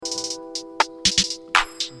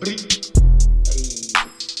Hey,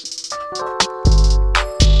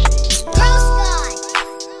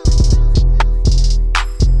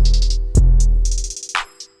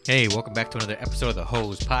 welcome back to another episode of the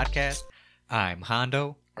Hose Podcast. I'm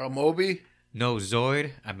Hondo. I'm Obi. No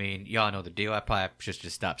Zoid. I mean, y'all know the deal. I probably should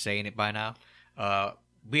just stop saying it by now.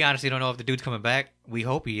 We honestly don't know if the dude's coming back. We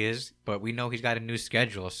hope he is, but we know he's got a new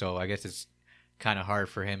schedule, so I guess it's kind of hard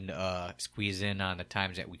for him to squeeze in on the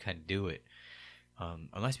times that we can do it.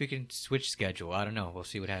 Unless we can switch schedule. I don't know. We'll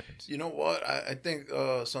see what happens. You know what? I think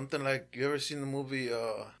something like, you ever seen the movie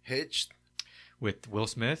Hitched? With Will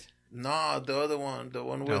Smith? Nah, the other one. The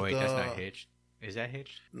one with... No, wait, that's not Hitched. Is that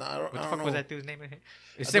Hitched? Nah, I don't know. What the fuck was that dude's name?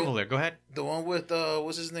 It's similar. Go ahead. The one with,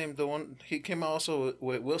 what's his name? The one, he came out also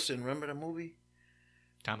with Wilson. Remember that movie?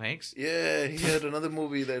 Tom Hanks? Yeah, he had another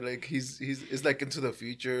movie that, like, he's like into the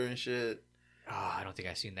future and shit. Oh, I don't think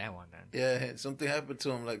I've seen that one then. Yeah, something happened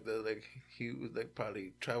to him, like, he was, like,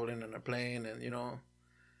 probably traveling in a plane and, you know.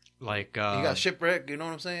 Like, he got shipwrecked, you know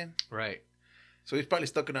what I'm saying? Right. So he's probably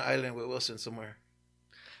stuck in an island with Wilson somewhere.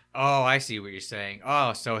 Oh, I see what you're saying.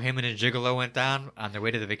 Oh, so him and his gigolo went down on their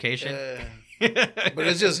way to the vacation? Yeah. But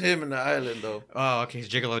it's just him and the island, though. Oh, okay. His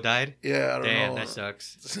gigolo died? Yeah, I don't know. Damn, that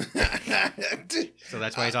sucks. So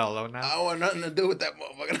that's why he's all alone now? I don't want nothing to do with that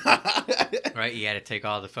motherfucker. Right? He had to take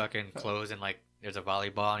all the fucking clothes and, like, there's a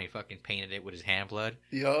volleyball and he fucking painted it with his hand blood.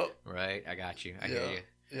 Yup. Right? I got you. I hear you.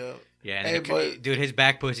 Yeah. Yeah, and dude, his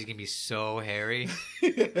back pussy can be so hairy.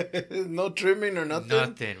 No trimming or nothing?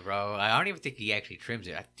 Nothing, bro. I don't even think he actually trims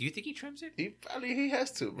it. Do you think he trims it? He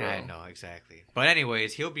has to, bro. I know, exactly. But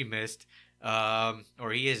anyways, he'll be missed.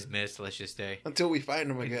 Or he is missed, let's just say. Until we find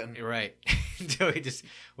him again. Right. Until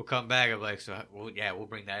we'll come back. I'm like, we'll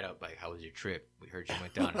bring that up. Like, how was your trip? We heard you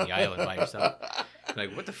went down to the island by yourself.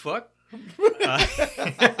 Like, what the fuck?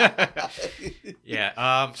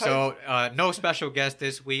 Yeah. So no special guest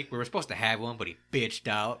this week. We were supposed to have one, but he bitched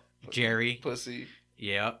out. Jerry. Pussy.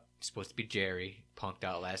 Yeah. Supposed to be Jerry. Punked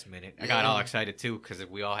out last minute. I got all excited too because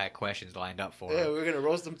we all had questions lined up for him. Yeah, we were gonna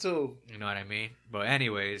roast him too. You know what I mean? But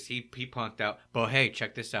anyways, he punked out. But hey,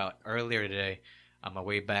 check this out. Earlier today, on my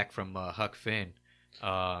way back from Huck Finn.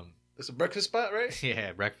 It's a breakfast spot, right?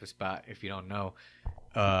 Yeah, breakfast spot. If you don't know,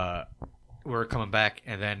 we're coming back,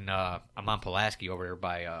 and then I'm on Pulaski over there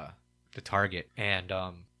by the Target, and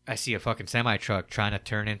I see a fucking semi truck trying to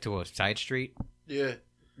turn into a side street. Yeah.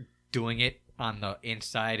 Doing it on the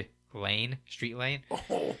inside street lane,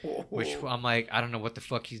 which I'm like, I don't know what the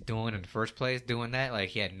fuck he's doing in the first place doing that. Like,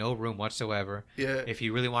 he had no room whatsoever. Yeah. If he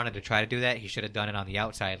really wanted to try to do that, he should have done it on the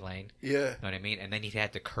outside lane. Yeah. You know what I mean? And then he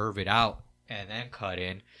had to curve it out and then cut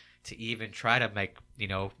in to even try to make,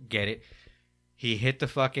 get it. He hit the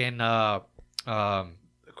fucking the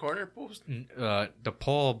corner post, the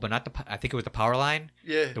pole, but not I think it was the power line.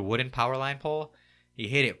 Yeah. The wooden power line pole. He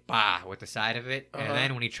hit it, with the side of it. And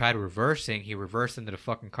then when he tried reversing, he reversed into the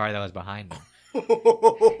fucking car that was behind him.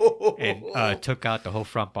 And took out the whole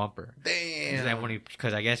front bumper. Damn. And then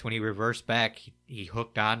because I guess when he reversed back, he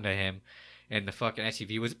hooked onto him. And the fucking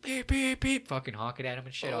SUV was beep, beep, beep, fucking honking at him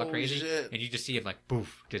and shit, all crazy. Shit. And you just see him like,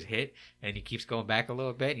 poof, just hit. And he keeps going back a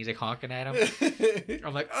little bit. And he's like honking at him.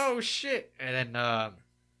 I'm like, oh shit. And then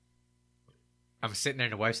I'm sitting there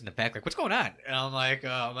and the wife's in the back like, what's going on? And I'm like, this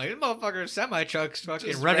motherfucker semi-truck's fucking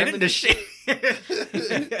just running into shit.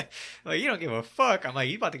 Like, you don't give a fuck. I'm like,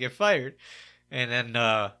 he's about to get fired. And then,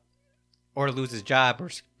 or lose his job or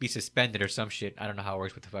be suspended or some shit. I don't know how it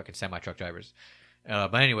works with the fucking semi-truck drivers.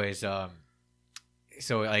 But anyways,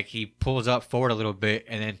 so like he pulls up forward a little bit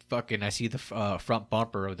and then fucking I see the front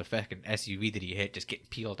bumper of the fucking SUV that he hit just getting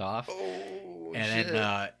peeled off. Oh, and shit.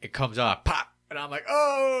 Then it comes off, pop. And I'm like,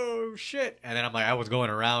 oh, shit. And then I'm like, I was going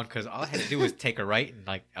around because all I had to do was take a right. And,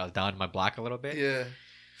 like, I was down my block a little bit. Yeah.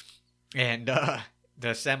 And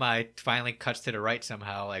the semi finally cuts to the right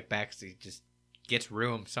somehow. Like, he just gets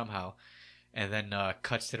room somehow. And then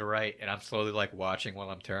cuts to the right. And I'm slowly, like, watching while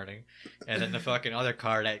I'm turning. And then the fucking other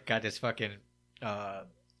car that got this fucking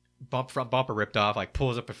front bumper ripped off, like,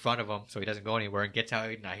 pulls up in front of him so he doesn't go anywhere and gets out.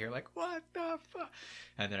 And I hear, like, what the fuck?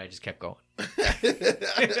 And then I just kept going.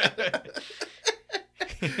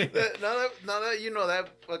 now that you know that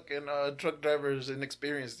fucking truck driver is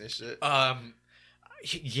inexperienced and shit.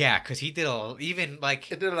 Yeah, because he did he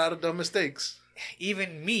did a lot of dumb mistakes.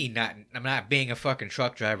 Even me, I'm not being a fucking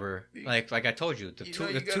truck driver. Like I told you, the two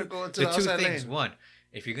things. Lane. One,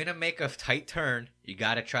 if you're gonna make a tight turn, you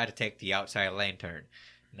gotta try to take the outside lane turn,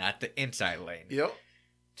 not the inside lane. Yep.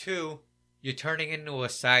 Two, you're turning into a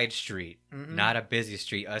side street, not a busy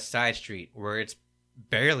street, a side street where it's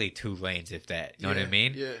barely 2 lanes, if that. You know what I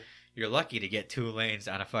mean? Yeah. You're lucky to get 2 lanes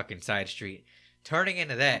on a fucking side street. Turning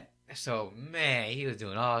into that, So, man, he was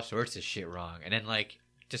doing all sorts of shit wrong. And then, like,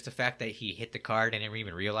 just the fact that he hit the car and didn't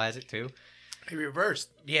even realize it, too. He reversed.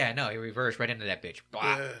 Yeah, no, he reversed right into that bitch.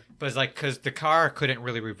 Blah. Yeah. But it's like, because the car couldn't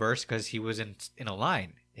really reverse because he was in a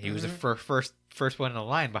line. He was the first one in the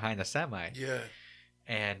line behind the semi. Yeah.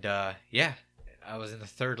 And, yeah, I was in the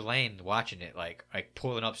third lane watching it, like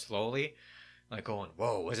pulling up slowly, like going,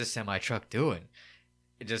 whoa, what's this semi-truck doing?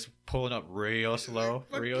 Just pulling up real slow,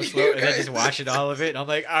 Fuck slow, you and then just guys. watching all of it. And I'm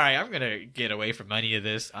like, all right, I'm gonna get away from any of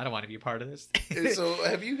this. I don't want to be a part of this. And so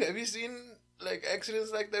have you seen like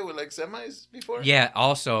accidents like that with like semis before? Yeah.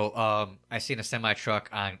 Also, I seen a semi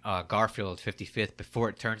truck on Garfield 55th before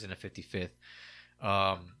it turns into 55th.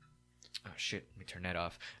 Oh shit! Let me turn that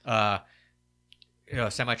off.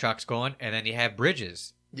 Semi truck's going, and then you have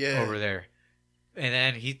bridges Yeah. over there, and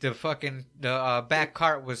then the back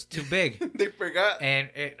cart was too big. They forgot. And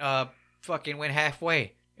it fucking went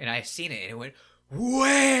halfway, and I seen it, and it went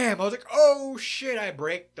wham! I was like, oh shit! I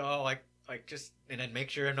braked, like just, and then make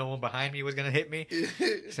sure no one behind me was gonna hit me.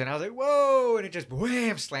 So then I was like, whoa! And it just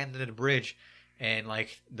wham slammed into the bridge, and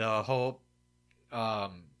like the whole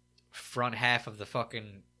front half of the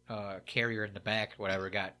fucking carrier in the back, whatever,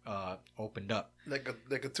 got opened up. like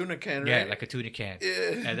a tuna can, right? Yeah, like a tuna can.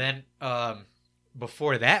 Yeah. And then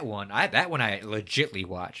before that one, I legitly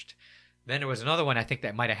watched. Then there was another one I think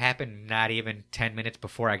that might have happened not even 10 minutes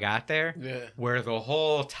before I got there, Yeah. where the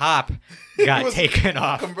whole top got Was taken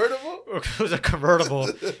off. Convertible? It was a convertible,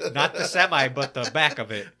 not the semi, but the back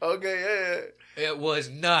of it. Okay, yeah. It was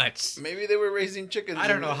nuts. Maybe they were raising chickens. I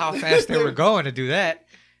don't know how fast they were going to do that.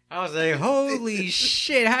 I was like, holy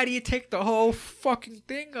shit, how do you take the whole fucking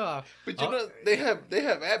thing off? But you know, they have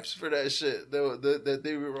apps for that shit. That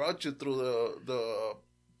they route you through the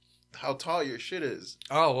how tall your shit is.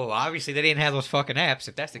 Oh, well, obviously they didn't have those fucking apps,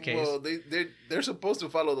 if that's the case. Well, they're supposed to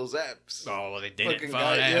follow those apps. Oh, well, they didn't Fucking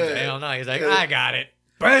follow guy, that. yeah. Hell no. He's like, Yeah. I got it.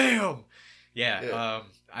 Bam! Yeah, Yeah.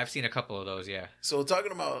 I've seen a couple of those, yeah. So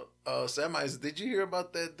talking about semis, did you hear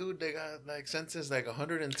about that dude that got like sentenced like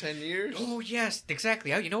 110 years? Oh, yes,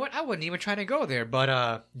 exactly. You know what? I wasn't even trying to go there,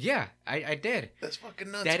 but yeah, I did. That's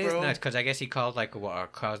fucking nuts, That is bro. nuts, because I guess he caused like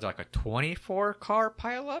a 24 car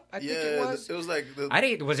pileup, I think it was. It was like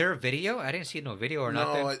Was there a video? I didn't see no video or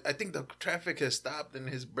nothing. No, I think the traffic has stopped and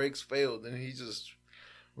his brakes failed and he just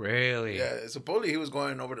Really? yeah. Supposedly he was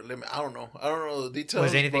going over the limit. I don't know the details.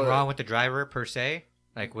 Was anything but- wrong with the driver per se?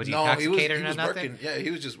 Like, was he No, intoxicated he or was nothing? working. Yeah,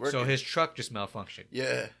 he was just working. So his truck just malfunctioned.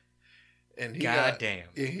 yeah, and he God got, damn.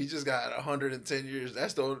 Yeah, he just got 110 years.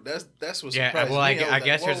 That's what Yeah, surprised well, me. I was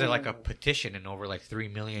guess there's whoa. like a petition and over like 3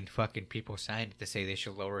 million fucking people signed it to say they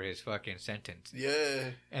should lower his fucking sentence. Yeah,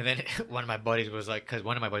 And then one of my buddies was like, because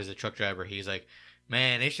one of my buddies is a truck driver, he's like,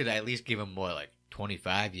 man, they should at least give him more, like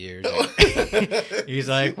 25 years. He's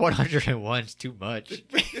like, 101's too much.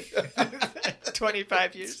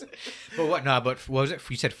 25 years. But what was it?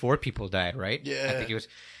 You said 4 people died, right? Yeah. I think it was.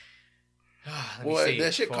 Let me Boy, see.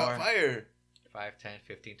 that shit 4, caught fire. 5, 10,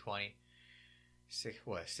 15, 20.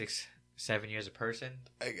 6, 7 years a person?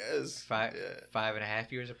 I guess 5, Yeah.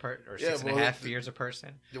 5.5 years a person, or Yeah, 6.5 years a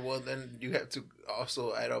person. Well, then you have to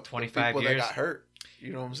also add up 25 people years. that got hurt.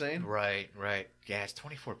 You know what I'm saying? Right. Yeah, it's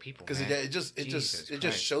 24 people. Because man. it just Jesus just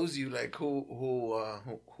Christ. shows you like who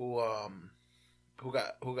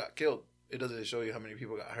got killed. It doesn't show you how many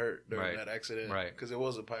people got hurt during Right. that accident. Right. Because it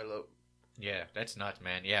was a pileup. Yeah, that's nuts,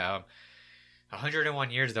 man. Yeah,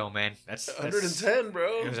 101 years though, man. That's 110,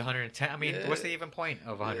 bro. It was 110. I mean, Yeah. what's the even point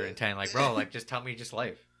of 110? Like, bro, like just tell me just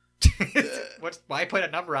life. Yeah. Why put a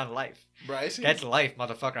number on life? Bryce, That's life,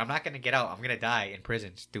 motherfucker. I'm not gonna get out. I'm gonna die in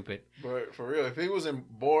prison. Stupid. for real. If he wasn't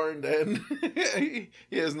born, then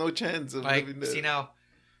he has no chance of Like, living there. see now,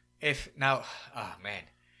 oh man,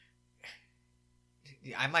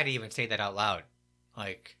 I might even say that out loud,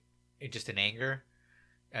 like, it just in anger,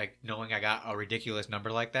 like knowing I got a ridiculous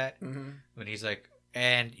number like that. Mhm. When he's like,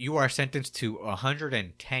 and you are sentenced to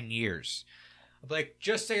 110 years. I'm like,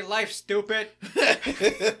 just say life, stupid.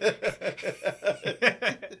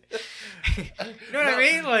 You know what I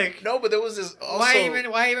mean? Like, No, but there was this also.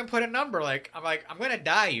 why even put a number? Like, I'm gonna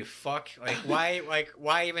die, you fuck. Like,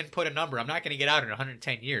 why even put a number? I'm not gonna get out in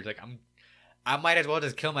 110 years. Like, I might as well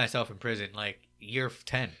just kill myself in prison, like year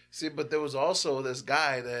 10. See, but there was also this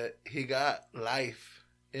guy that he got life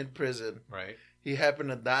in prison. Right. He happened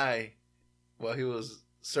to die while he was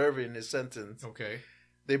serving his sentence. Okay.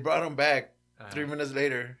 They brought him back 3 minutes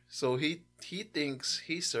later, so he thinks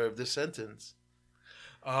he served his sentence.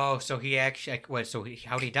 Oh, so he actually, like, what? So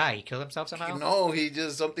how'd he die? He killed himself somehow? No, he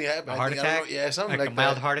just something happened. A I heart think, I don't attack? know. Yeah, something Like like a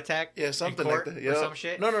mild that. heart attack? Yeah, something in like court that. or Yeah. some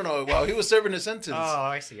shit? No. While he was serving his sentence. Oh,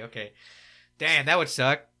 I see. Okay. Damn, that would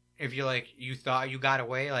suck. if you like you thought you got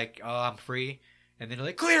away, like, oh, I'm free, and then you're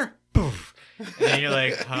like, clear, poof, and then you're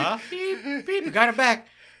like, huh, beep, beep, you got him back,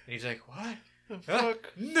 and he's like, what?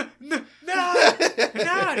 Fuck. No,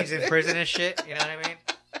 and he's in prison and shit. You know what I mean?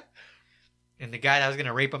 And the guy that was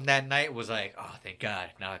gonna rape him that night was like, "Oh, thank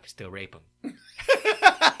God! Now I can still rape him." You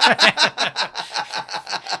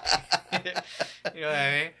know what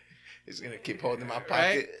I mean? He's gonna keep holding my pocket.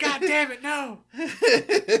 Right? God damn it, no! You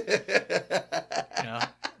know?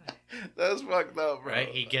 That's fucked up, bro. Right?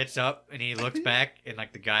 He gets up and he looks back, and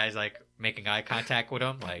like the guy's like making eye contact with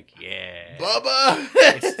him, like, "Yeah, Bubba,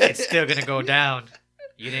 it's still gonna go down.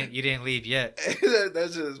 You didn't leave yet."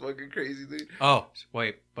 That's just fucking crazy, dude. Oh,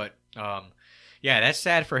 wait, but yeah, that's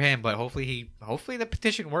sad for him. But hopefully the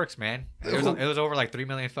petition works, man. It was over like 3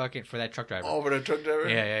 million fucking for that truck driver. Over the truck driver.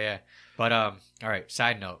 Yeah. But all right.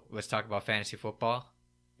 Side note, let's talk about fantasy football.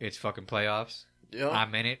 It's fucking playoffs. Yeah.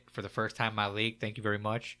 I'm in it for the first time in my league. Thank you very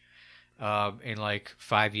much. In like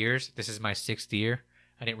 5 years, this is my 6th year.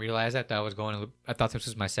 I didn't realize that. I thought this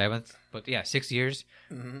was my 7th. But yeah, 6 years.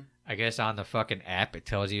 Mm-hmm. I guess on the fucking app it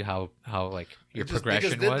tells you how like your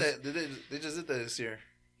progression was. They just did that this year.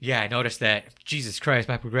 Yeah, I noticed that. Jesus Christ,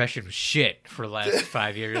 my progression was shit for the last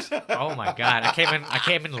 5 years. Oh my God, I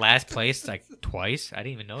came in last place like twice. I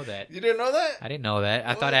didn't even know that. You didn't know that? I didn't know that.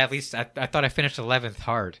 I thought at least I thought I finished 11th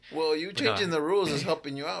hard. Well, you changing the rules is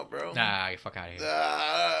helping you out, bro. Nah, get the fuck out of here.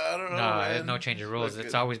 I don't know. No, man. there's no change of rules.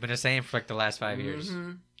 It's always been the same for like the last 5 years.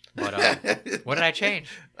 Mm-hmm. But what did I change?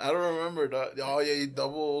 I don't remember. Oh yeah, you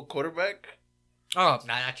double quarterback. Oh,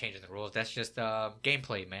 not changing the rules. That's just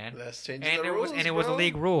gameplay, man. That's changing the rules. It was a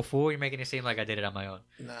league rule, fool. You're making it seem like I did it on my own.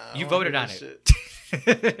 Nah, you voted on it.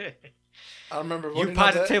 Shit. I remember voting You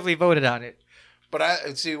positively voted on it. But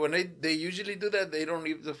I see when they usually do that, they don't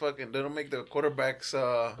leave they don't make the quarterbacks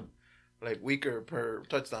like weaker per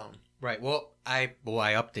touchdown. Right. Well, I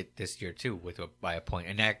upped it this year too by a point,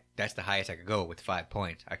 and that's the highest I could go with 5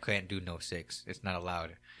 points. I couldn't do no 6. It's not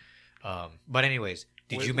allowed. But anyways,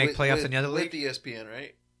 did you make playoffs in the other league? With ESPN,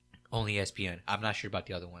 right? Only ESPN. I'm not sure about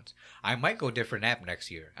the other ones. I might go different app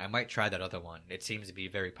next year. I might try that other one. It seems to be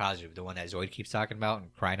very positive. The one that Zoid keeps talking about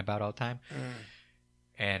and crying about all the time.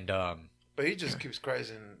 And but he just keeps crying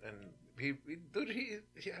and he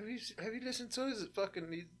have you listened to his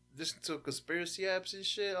fucking he listened to conspiracy apps and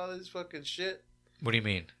shit, all this fucking shit. What do you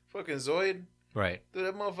mean? Fucking Zoid. Right. Dude,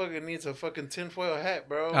 that motherfucker needs a fucking tinfoil hat,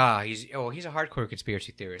 bro. He's a hardcore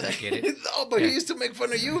conspiracy theorist. I get it. No, but he used to make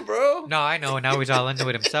fun of you, bro. No, I know. Now he's all into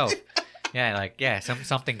it himself.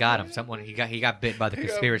 Something got him. He got bit by the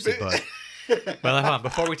conspiracy bug. Well, hold on.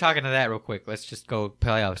 Before we talk into that real quick, let's just go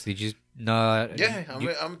playoffs. Did you? No. Yeah,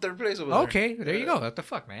 I'm third place over there. Okay, there you go. What the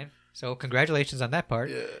fuck, man? So congratulations on that part.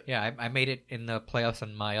 Yeah. Yeah, I made it in the playoffs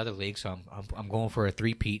in my other league, so I'm going for a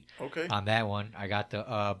 3-peat. Okay. On that one, I got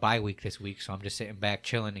the bye week this week, so I'm just sitting back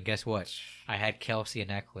chilling. And guess what? I had Kelsey and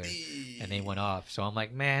Eckler, and they went off. So I'm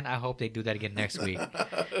like, man, I hope they do that again next week.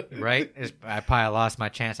 Right? I probably lost my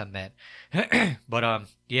chance on that. But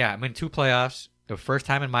yeah, I'm in 2 playoffs. The first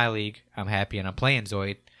time in my league. I'm happy, and I'm playing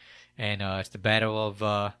Zoid, and it's the battle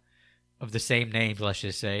of the same names. Let's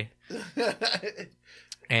just say.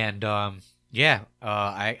 And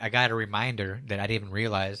I got a reminder that I didn't even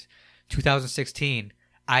realize. 2016,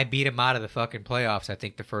 I beat him out of the fucking playoffs. I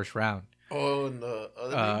think the first round. Oh, in the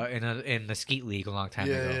other in the Skeet League a long time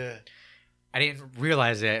ago. Yeah. I didn't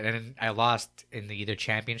realize it, and I lost in the either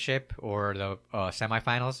championship or the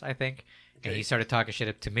semifinals, I think. Okay. And he started talking shit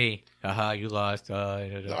up to me. You lost. You know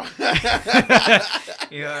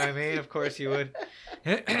what I mean? Of course you would.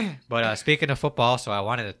 But speaking of football, so I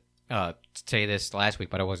wanted to say this last week,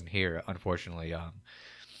 but I wasn't here, unfortunately.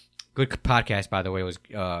 Good podcast, by the way, was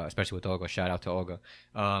especially with Olga. Shout out to Olga.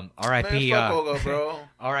 R.I.P. Olga, bro.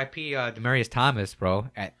 R.I.P. Demarius Thomas, bro,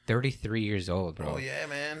 at 33 years old, bro. Oh yeah,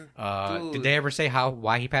 man. Did they ever say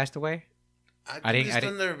why he passed away? I think it's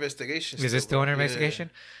under investigation. Is it still under investigation?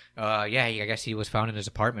 I guess he was found in his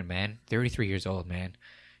apartment, man. 33 years old, man.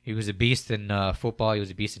 He was a beast in football. He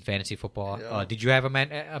was a beast in fantasy football. Yeah. Did you have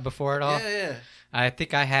him before at all? Yeah. I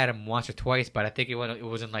think I had him once or twice, but I think it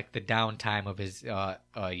was in like the downtime of his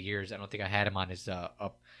years. I don't think I had him on his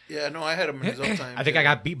up. Yeah, no, I had him in his up time. I think I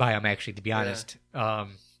got beat by him, actually, to be honest. I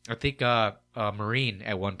think Marine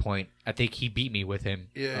at one point, I think he beat me with him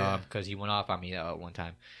because he went off on me one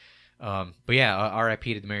time. But yeah,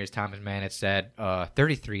 R.I.P. to Demarius Thomas, man. It's sad.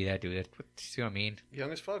 33, that dude. See what I mean?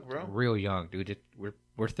 Young as fuck, bro. Real young, dude.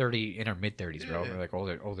 We're 30 in our mid 30s, bro. We're like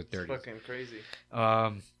older 30s. It's fucking crazy.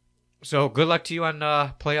 So good luck to you on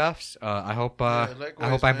playoffs. I hope I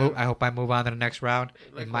hope I move on to the next round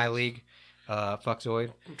in my league.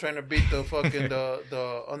 Fuckzoid. I'm trying to beat the fucking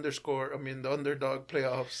the underdog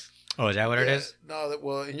playoffs. Oh, is that what it is? No,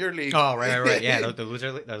 well, in your league. Oh, right. Yeah, the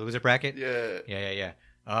loser bracket. Yeah.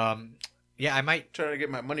 Yeah, I might trying to get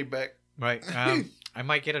my money back. Right. I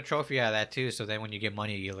might get a trophy out of that too. So then when you get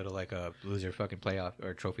money, you get a little like a loser fucking playoff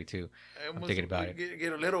or trophy too. I'm thinking about it.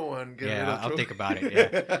 Get a little one. I'll think about it.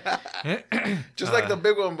 Yeah. Just like the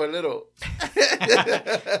big one, but little.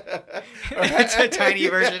 It's a tiny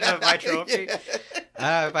version of my trophy.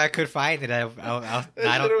 If I could find it,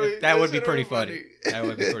 that would be pretty funny. That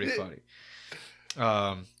would be pretty funny.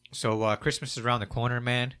 So Christmas is around the corner,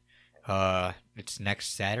 man. It's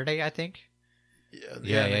next Saturday, I think.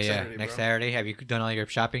 Yeah. Next Saturday. Have you done all your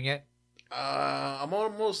shopping yet? I'm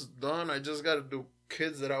almost done. I just got to do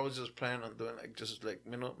kids that I was just planning on doing, like just like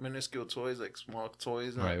minuscule toys, like small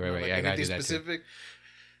toys. Right. Like yeah, I got to do that specific. Too.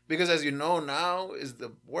 Because as you know, now is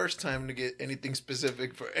the worst time to get anything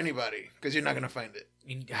specific for anybody because you're not gonna find it.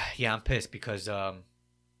 Yeah, I'm pissed because online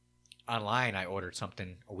I ordered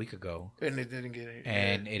something a week ago and it didn't get it.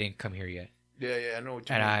 And it didn't come here yet. Yeah, I know what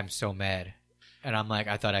you mean. And I'm so mad. And I'm like,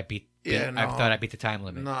 I thought I beat the time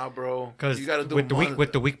limit. Nah, bro. Because you gotta do with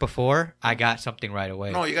the week before, I got something right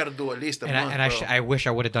away. No, you got to do at least a month. I wish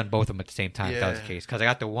I would have done both of them at the same time. If that was the case. Because I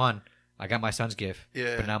got the one. I got my son's gift.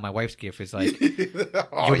 Yeah. But now my wife's gift is like,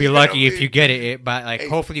 you'll be lucky if you get it. But like,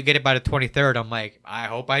 hopefully you get it by the 23rd. I'm like, I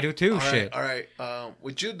hope I do too. Shit. All right.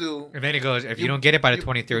 What you do? And then it goes, if you don't get it by the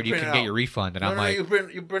 23rd, you can get your refund. And I'm like,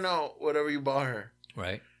 you print out whatever you bought her.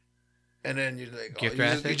 Right. And then you're like,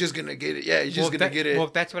 you're just gonna get it. Yeah, you're just gonna get it. Well,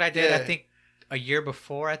 that's what I did. Yeah. I think a year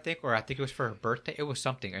before, or I think it was for her birthday. It was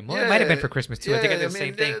something. It might have been for Christmas too. I think I did the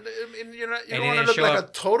same thing. You don't want to look like a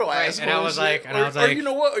total asshole. And I was like, or you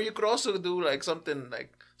know what? Or you could also do like something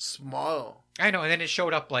like small. I know. And then it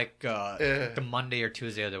showed up like the Monday or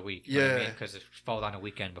Tuesday of the week. Yeah, because it fell on a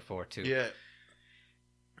weekend before too. Yeah.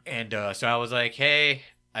 And so I was like, hey.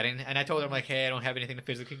 I didn't, and I told her, I'm like, hey, I don't have anything to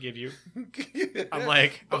physically give you. I'm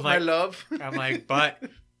like, my love. I'm like,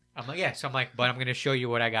 yeah. So I'm like, but I'm gonna show you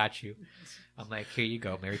what I got you. I'm like, here you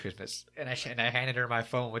go, Merry Christmas. And I handed her my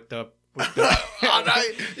phone with the.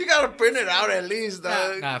 You gotta print it out at least,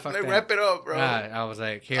 dog. Nah, fuck that. Wrap it up, bro. I was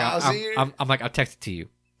like, here, I'm like, I'll text it to you.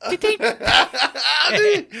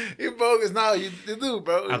 You bogus now. You do,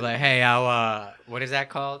 bro. I'm like, hey, what is that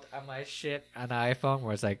called on my shit on the iPhone?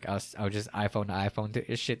 Where it's like, I'll just iPhone to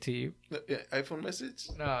iPhone shit to you. Yeah, iPhone message?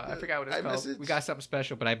 No, I forgot what it's called. Message? We got something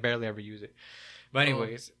special, but I barely ever use it. But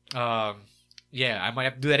anyways, yeah, I might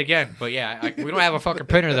have to do that again. But yeah, we don't have a fucking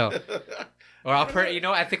printer though. Or I'll print. You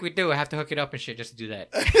know, I think we do. I have to hook it up and shit just to do that.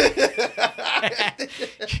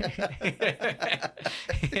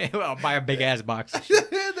 I'll buy a big ass box.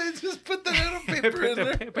 They just put the little paper in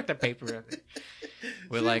there. Put the paper in there.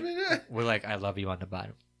 We're like, I love you on the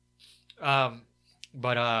bottom.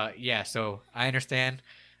 But yeah. So I understand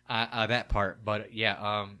that part. But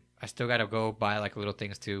yeah, I still gotta go buy like little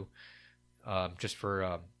things too. Just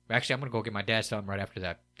for actually, I'm gonna go get my dad something right after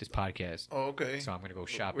this podcast. Oh, okay. So I'm gonna go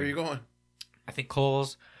shopping. Where are you going? I think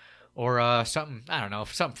Kohl's or something. I don't know,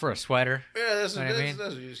 something for a sweater. Yeah, that's what I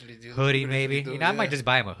usually do. Hoodie, maybe. I might just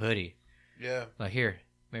buy him a hoodie. Yeah. Like, here,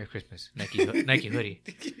 Merry Christmas, Nike hoodie.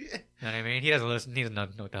 You know what I mean? He doesn't listen. He doesn't know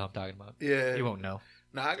what the hell I'm talking about. Yeah. He won't know.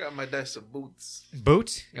 Nah, I got my dad some boots.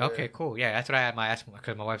 Boots? Yeah. Okay, cool. Yeah, that's what I had my ask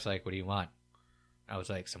because my wife's like, "What do you want?" I was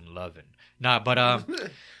like, "Some loving." Nah, but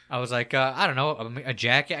I was like, I don't know, a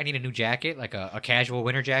jacket. I need a new jacket, like a casual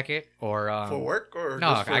winter jacket, or for work or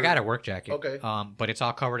no? I got a work jacket. Okay. But it's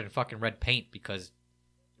all covered in fucking red paint because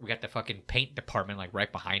we got the fucking paint department like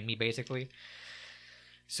right behind me, basically.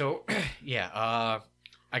 So yeah,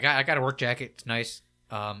 I got a work jacket. It's nice.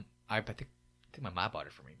 I think my mom bought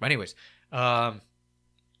it for me. But anyways, I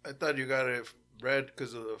thought you got it red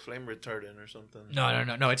because of the flame retardant or something.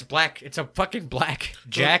 No. It's black. It's a fucking black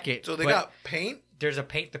jacket. So they got paint? There's a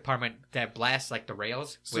paint department that blasts like the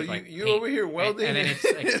rails. So with, like, you over here welding, and then it's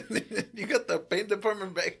like you got the paint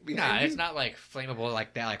department back behind you? It's not like flammable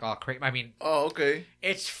like that, like all crazy. I mean, oh, okay.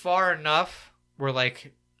 It's far enough where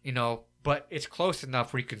like but it's close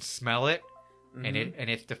enough where you can smell it, and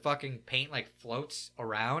if the fucking paint like floats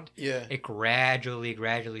around, it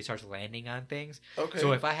gradually starts landing on things. Okay.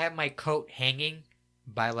 So if I have my coat hanging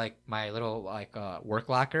by like my little like work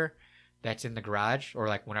locker that's in the garage or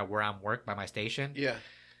like where I'm work by my station,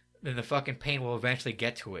 then the fucking paint will eventually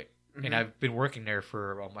get to it. And I've been working there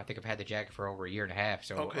for I think I've had the jacket for over a year and a half.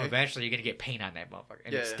 So eventually you're gonna get paint on that motherfucker,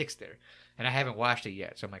 and it sticks there. And I haven't washed it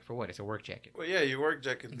yet, so I'm like, for what? It's a work jacket. Well, yeah, your work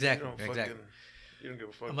jacket. Exactly. You don't give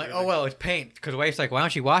a fuck. I'm like, oh well, it's paint. Because the wife's like, why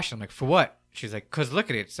don't you wash it? I'm like, for what? She's like, because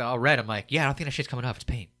look at it, it's all red. I'm like, yeah, I don't think that shit's coming off. It's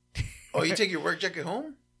paint. Oh, you take your work jacket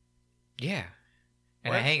home? You don't give a fuck. I'm like, oh well, it's paint. Because look at it, it's all red. I'm like, yeah, I don't think that shit's coming off. It's paint. Oh, you take your work jacket home? Yeah.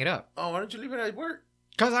 And What? I hang it up. Oh, why don't you leave it at work?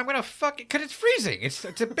 Because I'm going to because it's freezing. It's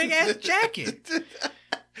a big ass jacket.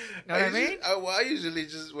 Know what I mean? I usually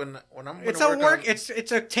just when I'm It's gonna a work. on- It's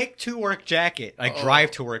a take to work jacket, like Oh.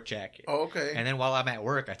 drive to work jacket. Oh, okay. And then while I'm at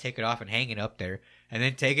work, I take it off and hang it up there, and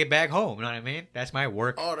then take it back home. You know what I mean? That's my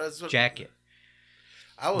work That's what jacket.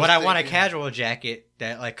 I was But I want a thinking. casual jacket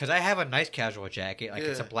that, like, because I have a nice casual jacket. Like,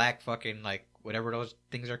 it's a Yeah. black fucking, like, whatever those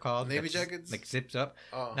things are called. Navy That's, jackets? like, zips up.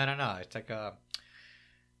 Oh. No. It's like a.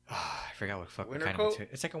 I forgot what fucking Winter kind coat? of material.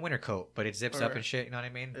 It's like a winter coat, but it zips up Alright. and shit. You know what I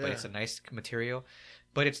mean? But Yeah. it's a nice material.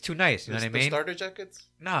 But it's too nice. You know what I The mean? starter jackets?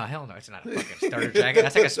 No, hell no. It's not a fucking starter jacket.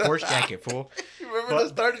 That's like a sports jacket, fool. You remember But- the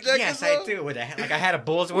starter jackets? Yes, though? I do. With like I had a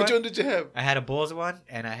Bulls one. Which one did you have? I had a Bulls one,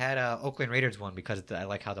 and I had a Oakland Raiders one because I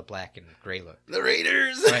like how the black and gray look. The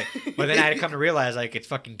Raiders. Right. But then I had to come to realize like it's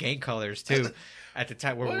fucking gang colors too. At the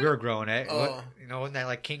time where What? we were growing at, Oh. you know, wasn't that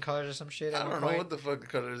like king colors or some shit? I don't know what the fuck the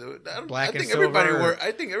colors. Black I think and everybody silver wore.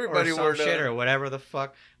 I think everybody or some wore shit the. or whatever the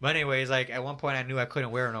fuck. But anyways, like at one point I knew I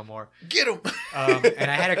couldn't wear it no more. Get them.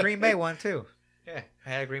 And I had a Green Bay one too. Yeah, I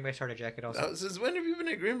had a Green Bay starter jacket also. Since when have you been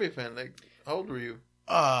a Green Bay fan? Like, how old were you?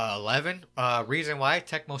 11. Reason why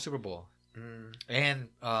Tecmo Super Bowl. Mm. And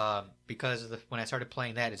because of when I started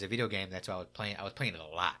playing that as a video game, that's what I was playing. I was playing it a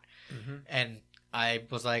lot, Mm-hmm. and I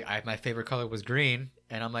was like, my favorite color was green,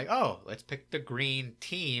 and I'm like, oh, let's pick the green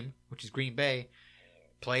team, which is Green Bay.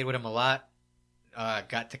 Played with them a lot.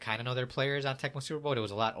 Got to kind of know their players on Tecmo Super Bowl. It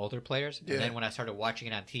was a lot older players, Yeah. and then when I started watching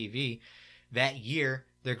it on TV, that year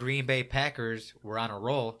the Green Bay Packers were on a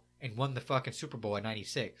roll and won the fucking Super Bowl in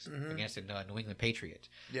 '96 Mhm. against the New England Patriots.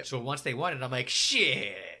 Yep. So once they won it, I'm like,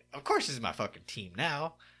 shit, of course this is my fucking team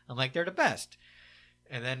now. I'm like, they're the best.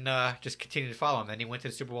 And then just continued to follow him. Then he went to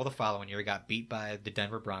the Super Bowl the following year. He got beat by the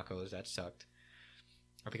Denver Broncos. That sucked.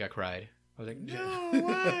 I think I cried. I was like, no,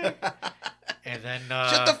 why? And then...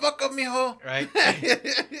 Shut the fuck up, mijo. Right?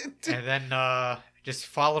 And then just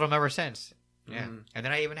followed him ever since. Yeah. Mhm. And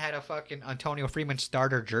then I even had a fucking Antonio Freeman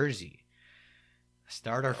starter jersey.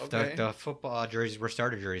 Okay. The football jerseys were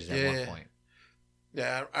starter jerseys at Yeah. one point.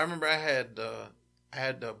 Yeah, I remember I had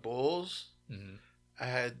the Bulls. Hmm. I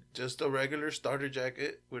had just a regular starter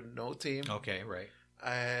jacket with no team. Okay, right.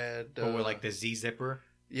 I had Or with like the Z zipper.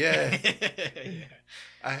 yeah. Yeah.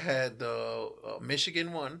 I had the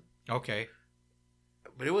Michigan one, Okay.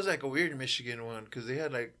 but it was like a weird Michigan one because they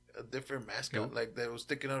had like a different mascot, Nope. like that was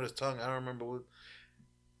sticking out his tongue. I don't remember what.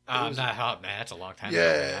 I'm not hot, man. That's a long time Yeah.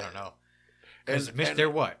 ago. Man. I don't know. Because And they're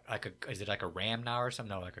what? Is it like a ram now or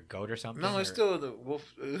something? No, like a goat or something? no, it's Or- still the wolf.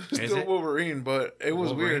 It's Is still it? Wolverine, but it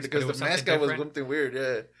was weird Wolverines, but because it was the something mascot was different? something weird.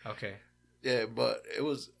 Yeah, Okay. yeah, but it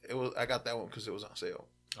was. I got that one because it was on sale.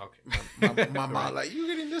 Okay. My mom like, you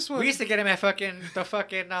getting this one? We used to get him at the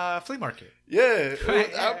fucking flea market. Yeah,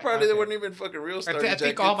 Yeah, I probably okay. weren't even fucking real I, starter I think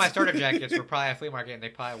jackets. all my starter jackets were probably at flea market, and they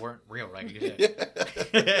probably weren't real, like you said.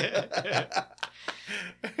 Yeah.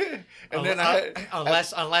 And then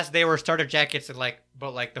unless they were starter jackets, and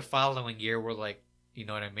but the following year were like, you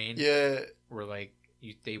know what I mean? yeah, Were like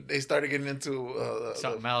they they started getting into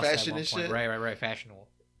something the else fashion at one and point. shit. Right, fashionable.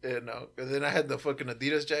 Yeah, no. And then I had the fucking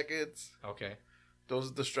Adidas jackets. Okay. Those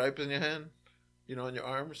with the stripes in your hand, you know, on your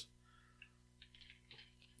arms.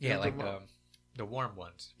 Yeah, Yeah, like the- the warm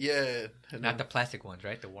ones, Yeah, and not then- the plastic ones,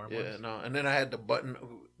 right? The warm yeah, ones. no. And then I had the button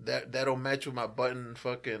that'll match with my button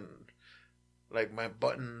fucking like my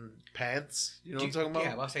button pants. You know what I'm talking about?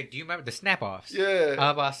 Yeah, I'll say. Do you remember the snap offs? Yeah.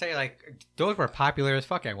 I'll say those were popular as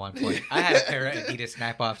fuck at one point. I had a pair of Adidas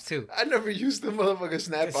snap offs too. I never used the motherfucking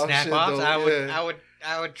snap off Snap shit offs. though.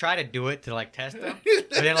 I would try to do it to test them, but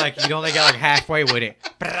then you'd only get halfway with it,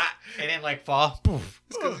 and then fall. Poof.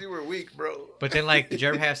 It's because you were weak, bro. But then did you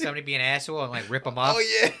ever have somebody be an asshole and rip them off?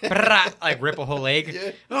 Oh yeah. Rip a whole leg.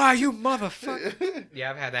 Yeah. Oh, you motherfucker! Yeah,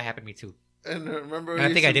 I've had that happen to me too. And remember, And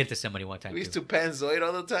I think I did to somebody one time We used too. to Panzoid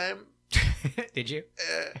all the time. Did you?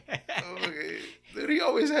 Okay. Dude, he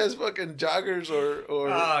always has fucking joggers or.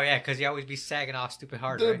 Oh yeah, because you always be sagging off stupid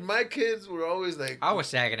hard, Dude, right? my kids were always like. I was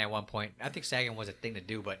sagging at one point. I think sagging was a thing to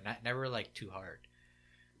do, but never too hard.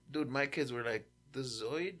 Dude, my kids were like, does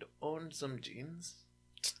Zoid own some jeans?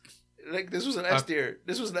 Like, this was last year.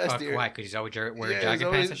 This was last year. Why? Because he's always wearing Yeah, jogging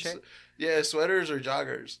he's pants and shit? Yeah, sweaters or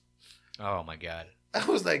joggers. Oh my god. I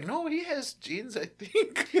was like, no, he has jeans, I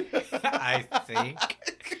think. I think.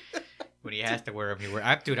 When he has to wear them, he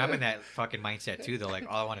wear. Dude, I'm in that fucking mindset too. Though, all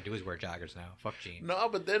I want to do is wear joggers now. Fuck jeans. No,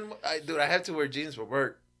 but then, I have to wear jeans for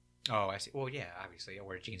work. Oh, I see. Well, yeah, obviously, I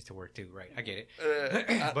wear jeans to work too, right? I get it.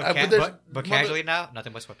 But there's But casually now,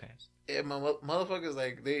 nothing but sweatpants. Yeah, my motherfuckers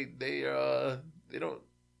like they don't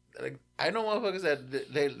like. I know motherfuckers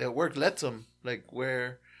that they work lets them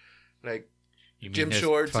wear like You mean gym there's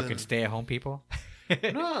shorts fucking and- stay-at-home people?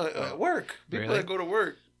 No, work. People Really? that go to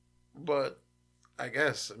work. But I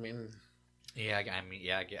guess, I mean, Yeah, I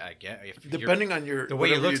get. If depending on your the way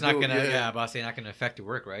you whatever look's not do, gonna. Yeah, yeah. I'm about to say not gonna affect your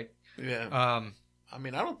work, right? Yeah. I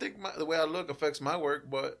mean, I don't think the way I look affects my work,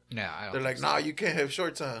 but No, I don't. they're like, think so. nah, you can't have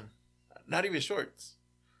shorts on. Not even shorts.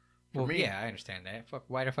 For Well, me. yeah, I understand that. Fuck,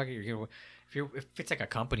 why the fuck are you? If it's like a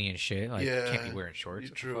company and shit, like you can't be Yeah, wearing shorts. What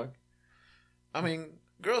the true. fuck? I mean,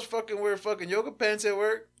 girls fucking wear fucking yoga pants at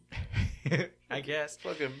work. I guess.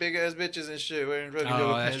 Fucking big ass bitches and shit wearing fucking Oh,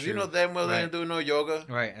 yoga that's pants. true. You know damn well they Right. ain't doing no yoga.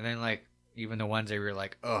 Right, and then like even the ones that were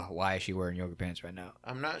like, oh, why is she wearing yoga pants right now?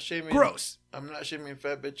 I'm not shaming. Gross. I'm not shaming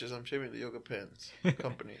fat bitches. I'm shaming the yoga pants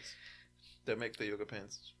companies that make the yoga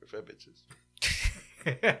pants for fat bitches.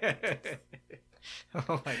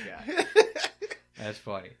 Oh my god, that's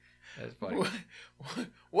funny. That's funny.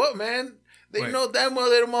 What, man? They Wait. know damn well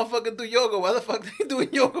they don't motherfucking do yoga. Why the fuck they doing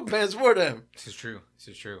yoga pants for them? This is true. This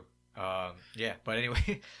is true. Yeah, but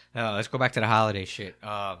anyway, let's go back to the holiday shit.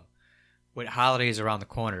 With holidays around the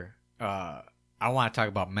corner, I want to talk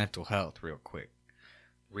about mental health real quick.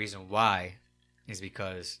 Reason why is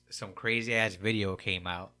because some crazy ass video came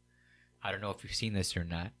out. I don't know if you've seen this or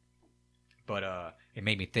not, but it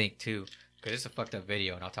made me think too, because it's a fucked up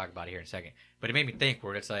video, and I'll talk about it here in a second. But it made me think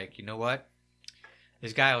where it's like, you know what?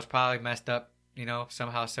 This guy was probably messed up, you know,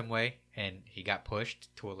 somehow, some way, and he got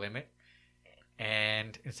pushed to a limit.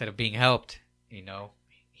 And instead of being helped, you know,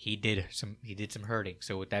 he did some hurting.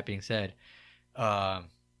 So with that being said,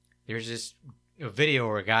 there's this a video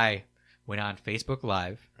where a guy went on Facebook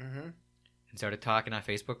Live Mm-hmm. and started talking on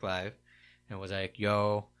Facebook Live and was like,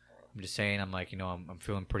 "Yo, I'm just saying, I'm like, you know, I'm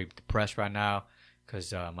feeling pretty depressed right now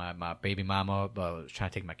because my baby mama was trying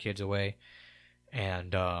to take my kids away,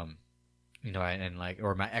 and you know, and like,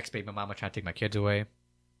 or my ex baby mama trying to take my kids away,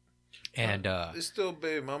 and It's still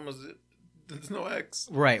baby mamas. There's no ex.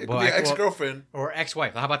 right, It could well, be I- well, ex-girlfriend. or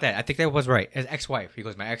ex-wife. How about that? I think that was right. His ex-wife. He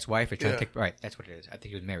goes, my ex-wife is trying Yeah. to take. Right, that's what it is. I think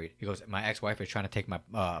he was married. He goes, my ex-wife is trying to take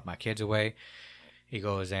my kids away. He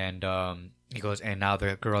goes, and now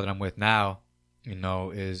the girl that I'm with now, you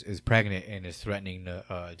know, is pregnant and is threatening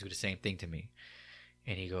to do the same thing to me.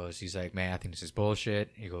 And he's like, man, I think this is bullshit.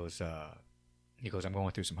 He goes, I'm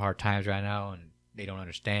going through some hard times right now, and they don't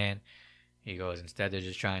understand. He goes, instead they're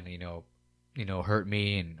just trying to, you know, hurt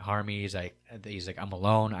me and harm me. He's like, I'm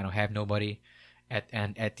alone. I don't have nobody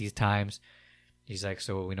at these times. He's like,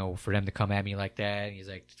 so, you know, for them to come at me like that, he's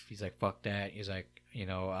like, fuck that. He's like, you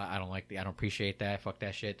know, I don't don't appreciate that. Fuck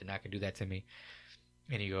that shit. They're not gonna do that to me.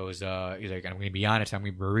 And he goes, he's like, I'm gonna be honest. I'm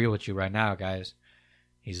gonna be real with you right now, guys.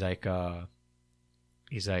 He's like,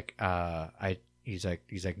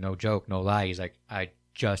 no joke, no lie. He's like, I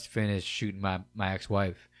just finished shooting my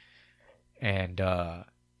ex-wife, and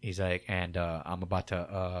he's like, and I'm about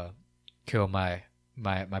to kill my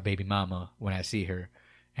baby mama when I see her,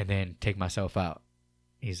 and then take myself out.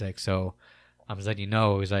 He's like, so I'm just letting you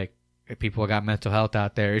know. He's like, if people got mental health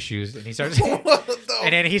out there issues, and he starts, What the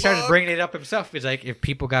and then he starts fuck? bringing it up himself. He's like, if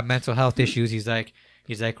people got mental health issues, he's like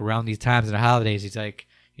around these times in the holidays, he's like,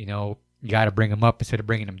 you know, you got to bring them up instead of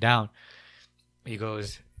bringing them down. He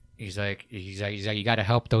goes, he's like, you got to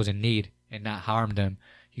help those in need and not harm them.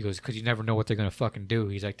 He goes, because you never know what they're gonna fucking do.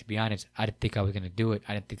 He's like, to be honest, I didn't think I was gonna do it.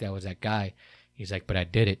 I didn't think that was that guy. He's like, but I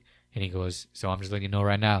did it. And he goes, so I'm just letting you know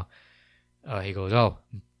right now. He goes, oh,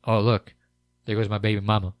 look, there goes my baby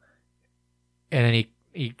mama. And then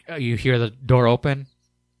you hear the door open,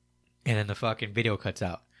 and then the fucking video cuts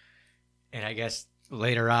out. And I guess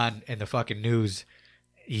later on in the fucking news,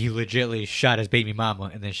 he legitimately shot his baby mama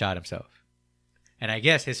and then shot himself. And I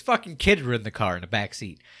guess his fucking kids were in the car in the back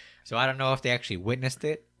seat. So I don't know if they actually witnessed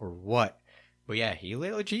it or what. But yeah, he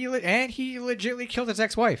legitimately killed his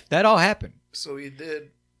ex-wife. That all happened. So he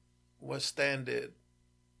did what Stan did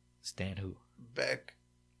Stan who? back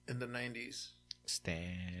in the 90s.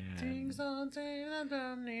 Stan.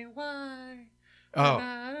 Why? Oh,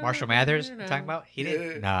 Marshall Mathers you're talking about? He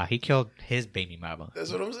didn't. Yeah. Nah, he killed his baby mama.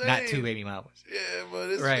 That's what I'm saying. Not two baby mamas. Yeah, but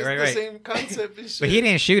it's Right, just right, the right. same concept and shit. But he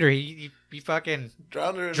didn't shoot her. He fucking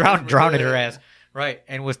drowned her. drowned her ass. Right,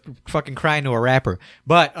 and was fucking crying to a rapper.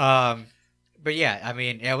 But yeah, I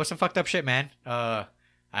mean, yeah, it was some fucked up shit, man. I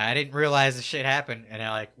didn't realize this shit happened,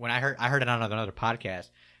 and when I heard it on another podcast,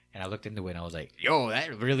 and I looked into it, and I was like, yo,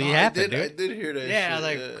 that really happened, I dude. did hear that. Yeah, shit,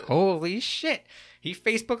 I was like, holy shit. He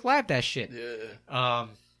Facebook Live that shit. yeah.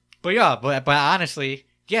 But yeah, but honestly,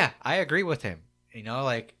 yeah, I agree with him. You know,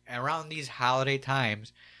 like around these holiday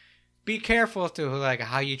times, be careful to like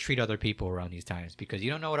how you treat other people around these times because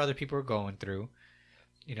you don't know what other people are going through.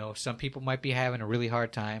 You know, some people might be having a really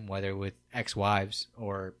hard time, whether with ex-wives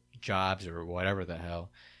or jobs or whatever the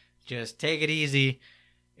hell. just take it easy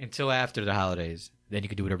until after the holidays. Then you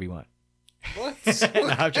can do whatever you want. What? No,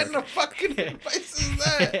 What I'm kind of fucking advice is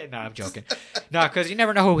that? No, I'm joking. No, because you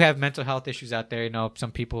never know who have mental health issues out there. You know,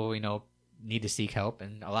 some people, need to seek help,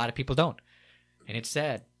 and a lot of people don't. And it's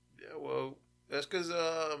sad. Yeah, well, that's because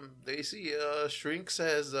they see shrinks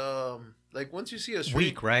as like once you see a shrink,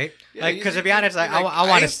 Weak, right? Yeah, like, you because see- to be honest, like, you're I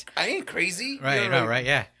want to. I ain't crazy, Right, you know, right,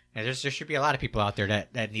 yeah. And there should be a lot of people out there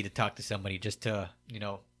that need to talk to somebody just to,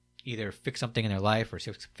 either fix something in their life or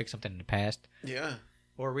fix something in the past Yeah,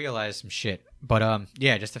 or realize some shit. But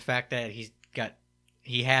yeah, just the fact that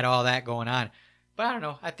he had all that going on. But I don't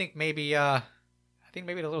know. I think maybe it's a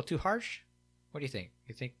little too harsh. What do you think?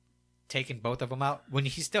 You think taking both of them out when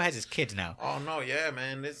he still has his kids now? Oh no, yeah,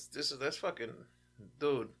 man. That's fucking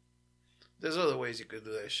dude. There's other ways you could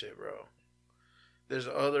do that shit, bro. There's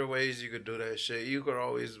other ways you could do that shit. You could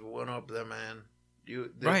always one up them, man.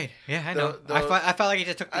 Right? Yeah, I know. the- I felt like he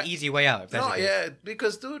just took the easy way out. If that's No, the case. yeah,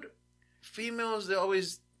 because dude, females they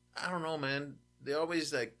always, I don't know, man. They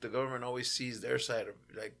always like the government always sees their side of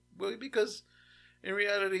because in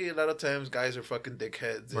reality a lot of times guys are fucking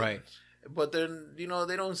dickheads, and- Right. But then they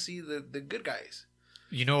don't see the good guys.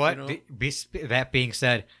 You know what? You know? That being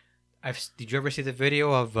said, did you ever see the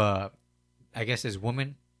video of I guess this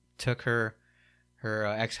woman took her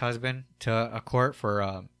ex-husband to a court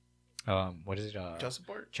for what is it? Child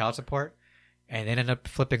support. Child support, and then ended up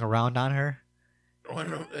flipping around on her, Oh,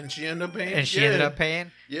 no, and she ended up paying. and she ended up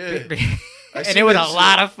paying. Yeah. I And seen it was that a shit.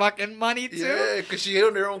 lot of fucking money too. Yeah, because she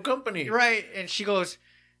owned her own company. Right. And she goes,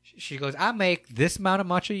 I make this amount of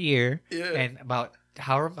much a year, Yeah. and about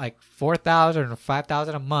like 4,000 or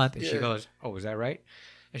 5,000 a month. And she Yeah. goes, oh, is that right?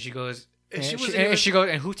 And she goes, And and she she, wasn't and even- she goes,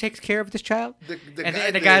 and who takes care of this child? The And guy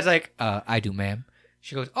the did. guy's like, I do, ma'am.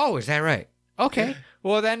 She goes, oh, is that right? Okay. Yeah.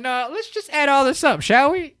 Well, then let's just add all this up,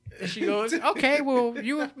 shall we? And she goes, okay, well,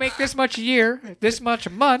 you make this much a year, this much a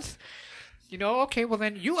month. Okay, well,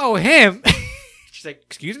 then you owe him. She's like,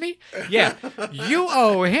 excuse me? Yeah, you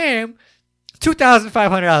owe him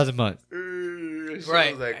 $2,500 a month. She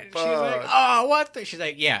Right. was like, And fuck. she's like, oh, what? She's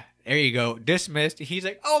like, yeah, there you go. Dismissed. He's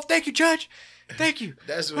like, oh, thank you, Judge. Thank you.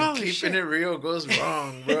 That's when Holy keeping shit. it real goes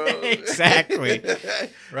wrong, bro. Exactly.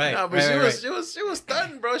 Right. No, but right, she was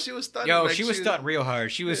stunned, bro. She was stunned. Yo, like, she was stunned real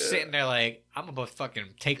hard. She was Yeah. sitting there like, I'm about to fucking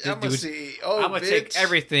take this I'm gonna dude. see. I'm Oh, gonna bitch. take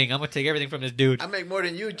everything. I'm gonna take everything from this dude. I make more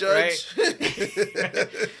than you, Judge.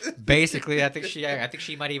 Basically, I think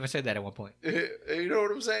she might even said that at one point. You know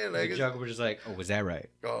what I'm saying? Like, The judge was just like, "Oh, was that right?"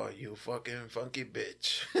 oh, you fucking funky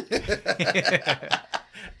bitch.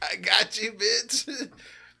 I got you, bitch.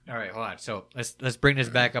 All right, hold on. So let's bring this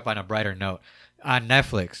back up on a brighter note. On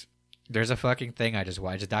Netflix, there's a fucking thing I just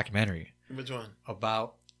watched, a documentary Which one?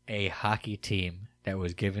 about a hockey team that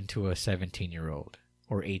was given to a 17-year-old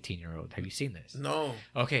or 18-year-old. Have you seen this? No.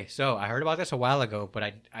 Okay, so I heard about this a while ago,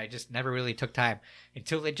 but I just never really took time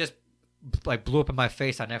until it just like blew up in my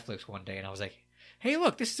face on Netflix one day, and I was like, "Hey,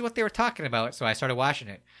 look, this is what they were talking about." So I started watching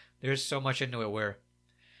it. There's so much into it where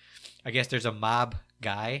I guess there's a mob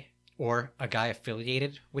guy or a guy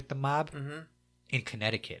affiliated with the mob Mm-hmm. in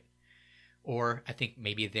Connecticut, or I think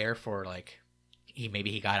maybe there for like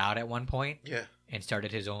he got out at one point Yeah. and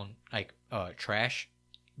started his own like trash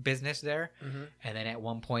business there. Mm-hmm. And then at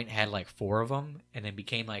one point had like 4 of them, and then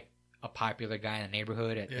became like a popular guy in the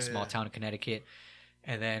neighborhood at Yeah, a small yeah. town in Connecticut,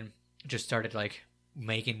 and then just started like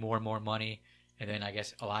making more and more money. And then I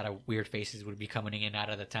guess a lot of weird faces would be coming in and out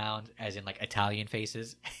of the town, as in like Italian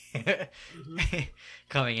faces,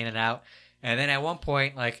 coming in and out. And then at one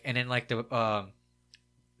point, like, and then like the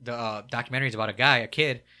documentary is about a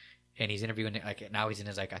kid, and he's interviewing like now he's in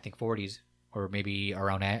his like I think 40s or maybe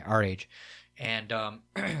around our age, and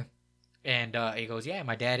and he goes, yeah,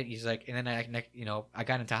 my dad. He's like, and then I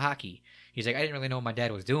got into hockey. He's like, I didn't really know what my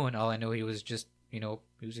dad was doing. All I know he was just he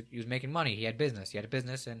was making money. He had a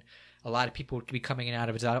business, and a lot of people would be coming in and out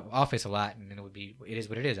of his office a lot, and it is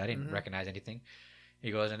what it is. I didn't recognize anything. He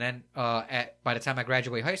goes, and then by the time I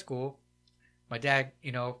graduate high school, my dad,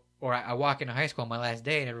 or I walk into high school on my last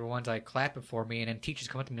day, and everyone's like clapping for me, and then teachers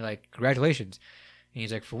come up to me like, congratulations. And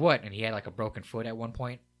he's like, for what? And he had like a broken foot at one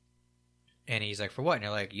point. And he's like, for what? And they're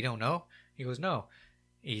like, you don't know? He goes, no.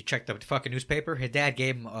 He checked the fucking newspaper. His dad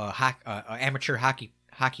gave him a amateur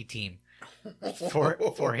hockey team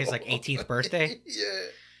for his like 18th birthday. Yeah.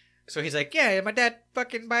 So he's like, yeah, my dad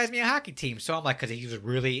fucking buys me a hockey team. So I'm like, because he was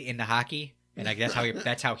really into hockey, and I guess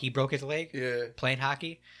that's how he broke his leg, Yeah. playing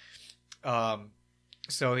hockey.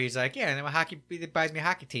 So he's like, yeah, and then he buys me a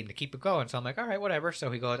hockey team to keep it going. So I'm like, all right, whatever. So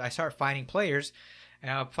he goes, I start finding players,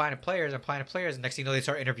 and I'm finding players, and next thing you know, they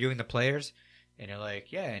start interviewing the players, And they're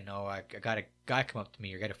like, yeah, no, I got a guy come up to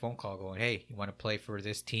me or get a phone call going, hey, you want to play for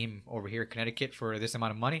this team over here in Connecticut for this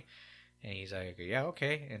amount of money? And he's like, yeah,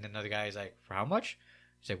 okay. And then another guy is like, for how much?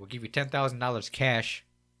 He's like, we'll give you $10,000 cash,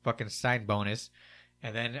 fucking sign bonus,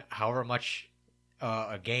 and then however much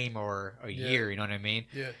a game or a year, you know what I mean?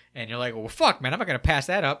 Yeah. And you're like, well, fuck, man, I'm not going to pass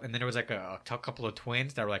that up. And then there was like a couple of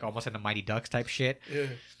twins that were like almost in the Mighty Ducks type shit. Yeah.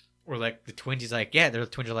 Or like the twins, he's like, yeah, the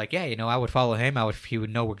twins are like, yeah, you know, I would follow him. He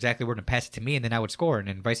would know exactly where to pass it to me, and then I would score, and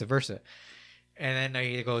then vice versa. And then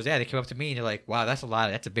he goes, yeah, they came up to me, and they're like, wow, that's a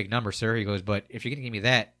lot. That's a big number, sir. He goes, but if you're going to give me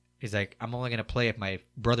that, he's like, I'm only going to play if my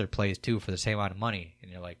brother plays too for the same amount of money.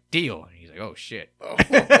 And you're like, deal. And he's like, oh, shit.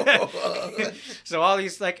 So all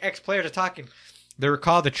these like ex-players are talking. They were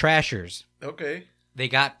called the Trashers. Okay. They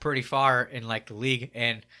got pretty far in like the league,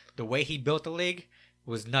 and the way he built the league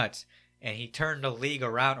was nuts. And he turned the league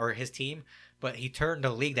around, or his team, but he turned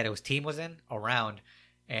the league that his team was in around.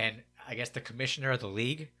 And I guess the commissioner of the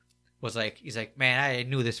league was like, he's like, man, I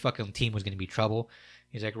knew this fucking team was going to be trouble.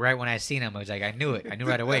 He's like, right when I seen him, I was like, I knew it. I knew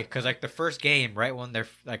right away. Because like the first game, right when they're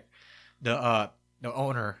like the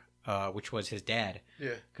owner, which was his dad.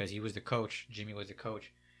 Yeah. Because he was the coach. Jimmy was the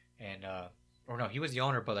coach. And, or no, he was the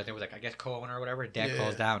owner, but like there was like, I guess co-owner or whatever. Dad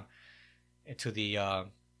calls down to the,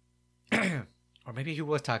 or maybe he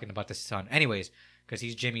was talking about the son. Anyways, because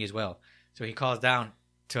he's Jimmy as well. So he calls down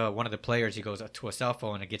to one of the players. He goes up to a cell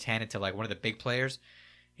phone and it gets handed to like one of the big players.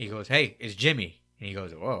 He goes, hey, it's Jimmy. And he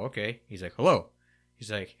goes, oh, okay. He's like, hello.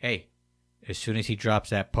 He's like, hey, as soon as he drops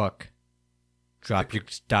that puck, drop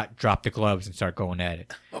the gloves and start going at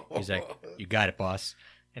it. He's like, you got it, boss.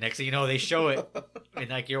 And next thing you know, they show it. And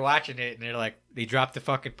like you're watching it and they're like, they drop the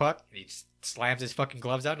fucking puck. And he slams his fucking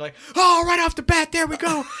gloves out. And like, oh, right off the bat, there we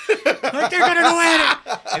go. Like they're gonna go at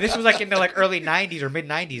it. And this was like in the like early 90s or mid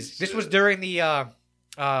 90s. This was during the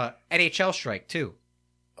NHL strike too.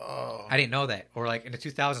 Oh. I didn't know that. Or like in the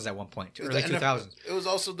 2000s at one point. Early 2000s. It was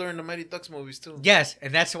also during the Mighty Ducks movies too. Yes,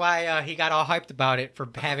 and that's why he got all hyped about it for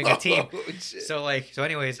having a team. So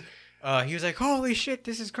anyways, he was like, holy shit,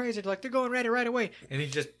 this is crazy. They're like, they're going at it right away. And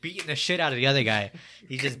he's just beating the shit out of the other guy.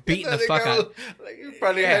 He's just beating the fuck out. Like he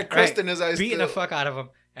probably had crust in his eyes. Beating the fuck out of him.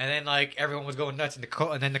 And then like everyone was going nuts, and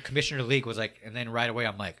then the commissioner of the league was like, and then right away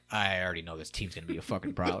I'm like, I already know this team's gonna be a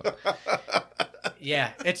fucking problem.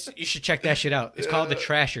 Yeah, you should check that shit out. It's called the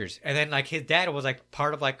Trashers. And then like his dad was like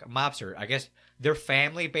part of like a mobster. I guess their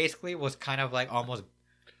family basically was kind of like almost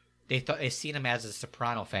they seen him as a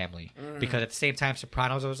Soprano family because at the same time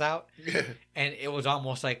Sopranos was out, and it was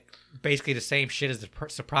almost like basically the same shit as the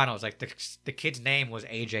Sopranos. Like the kid's name was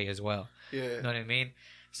AJ as well. Yeah, you know what I mean.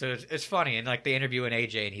 So it's funny, and like they interviewing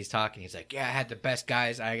AJ, and he's talking. He's like, "Yeah, I had the best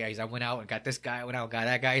guys. I went out and got this guy. I went out and got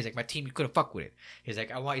that guy." He's like, "My team, you couldn't fuck with it." He's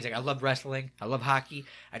like, I love wrestling. I love hockey.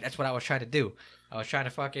 That's what I was trying to do. I was trying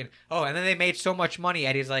to fucking. Oh, and then they made so much money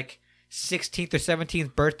at his like 16th or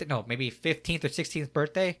 17th birthday. No, maybe 15th or 16th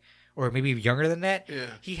birthday, or maybe younger than that. Yeah.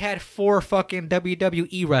 He had 4 fucking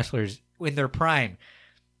WWE wrestlers in their prime.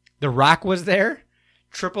 The Rock was there.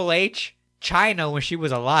 Triple H. China when she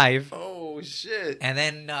was alive. Oh shit! And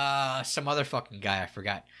then some other fucking guy I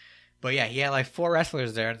forgot. But yeah, he had like 4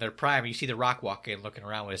 wrestlers there in their prime. You see The Rock walk in, looking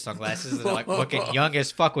around with his sunglasses, and like looking young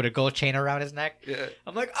as fuck with a gold chain around his neck. Yeah.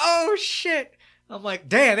 I'm like, oh shit! I'm like,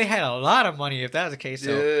 damn, they had a lot of money if that was the case.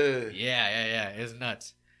 So yeah, it's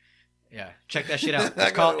nuts. Yeah, check that shit out.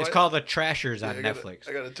 It's called The Trashers on Netflix.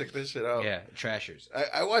 I gotta check this shit out. Yeah, Trashers.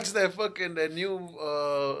 I watched that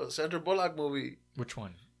new Sandra Bullock movie. Which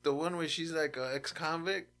one? The one where she's like an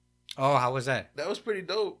ex-convict. Oh, how was that? That was pretty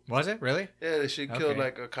dope. Was it? Really? Yeah, she killed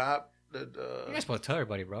like a cop. That, you're not supposed to tell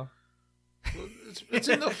everybody, bro. It's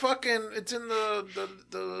in the fucking... It's in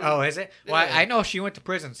the Oh, is it? Yeah. Well, I know she went to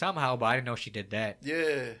prison somehow, but I didn't know she did that.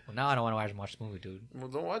 Yeah. Well, now I don't want to watch the movie, dude. Well,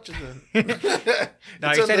 don't watch it then.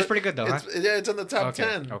 No, you said it's pretty good, though, huh? It's in the top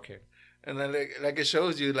 10. Okay. And then like it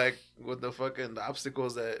shows you like with the fucking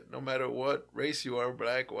obstacles that no matter what race you are,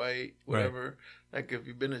 black, white, whatever, like if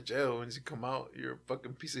you've been in jail and you come out, you're a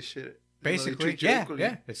fucking piece of shit. Basically,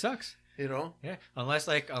 yeah, it sucks. You know, yeah.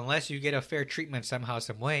 Unless you get a fair treatment somehow,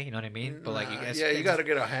 some way. You know what I mean? But like, you got to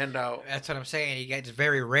get a handout. That's what I'm saying. It's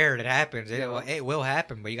very rare that it happens. It will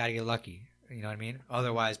happen, but you got to get lucky. You know what I mean?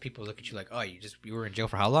 Otherwise, people look at you like, oh, you were in jail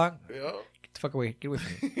for how long? Yeah. Get the fuck away. Get away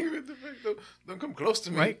from me. Don't come close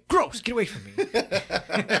to me. Right? Gross. Get away from me.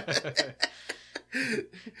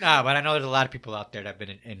 Nah, but I know there's a lot of people out there that have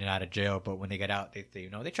been in and out of jail, but when they get out,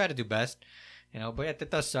 they try to do best. But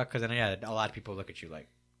that does suck because then a lot of people look at you like,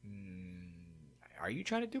 are you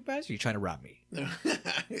trying to do best? Or are you trying to rob me?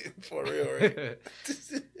 For real, right?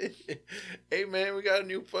 Hey man, we got a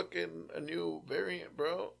new variant,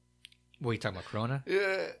 bro. What are you talking about, Corona?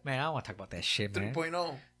 Yeah. Man, I don't want to talk about that shit, man.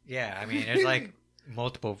 3.0. Yeah, I mean, there's like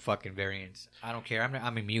multiple fucking variants. I don't care.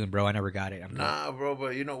 I'm immune, bro. I never got it. I'm good. Nah, bro,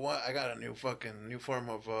 but you know what? I got a new form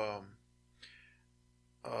of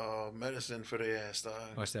medicine for the ass, dog.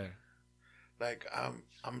 What's that? Like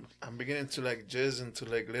I'm beginning to like jizz into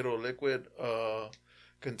like little liquid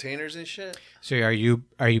containers and shit. So are you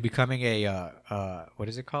becoming a what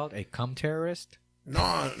is it called? A cum terrorist?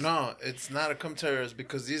 No, it's not a cum terrorist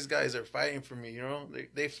because these guys are fighting for me. You know,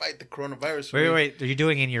 they fight the coronavirus. For me. Wait. Are you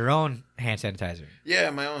doing it in your own hand sanitizer?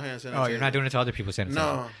 Yeah, my own hand sanitizer. Oh, you're not doing it to other people's sanitizer?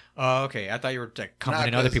 No. Oh, okay. I thought you were like coming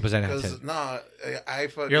in other people's sanitizer. No, I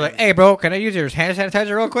fucking. You're like, hey, bro, can I use your hand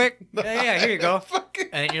sanitizer real quick? No. Yeah, here you go. Fucking...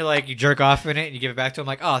 And then you're like, you jerk off in it and you give it back to him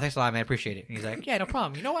like, oh, thanks a lot, man. I appreciate it. And he's like, yeah, no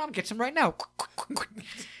problem. You know what? I'm gonna get some right now.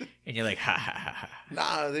 And you're like, ha ha ha ha.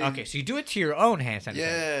 Nah. Okay, so you do it to your own hand sanitizer.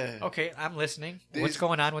 Yeah. Okay, I'm listening. What's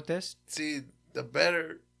going on with this? See, the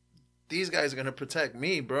better these guys are gonna protect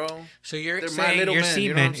me, bro. So you're They're saying my little your man, semen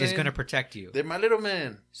you know what I'm is saying? going to protect you. They're my little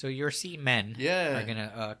man. So your semen Yeah. are going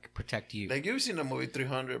to protect you. Like you've seen the movie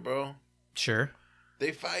 300, bro. Sure.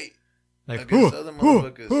 They fight Like, against other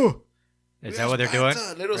motherfuckers. Is that what they're doing?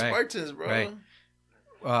 Little Right. Spartans, bro. Right.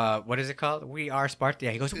 What is it called? We are Sparta.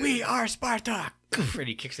 Yeah, he goes, we are Sparta. And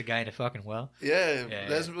he kicks the guy in the fucking well. Yeah, Yeah,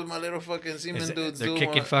 that's what my little fucking semen dudes They're do.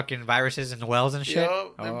 kicking fucking viruses in the wells and shit.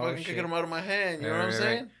 Yup, they're Oh, fucking shit. kicking them out of my hand. You know what I'm Right.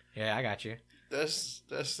 saying? Yeah, I got you. That's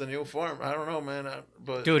the new form. I don't know, man.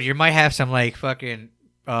 But Dude, you might have some like fucking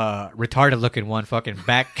retarded looking one fucking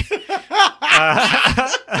back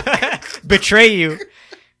betray you,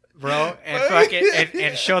 bro, and fucking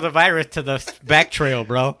and show the virus to the back trail,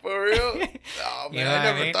 bro. For real? Oh man, You know I what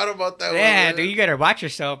never I mean? thought about that. Yeah, one, dude, you gotta watch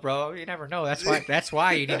yourself, bro. You never know. That's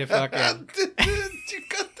why you need to fucking.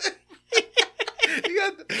 You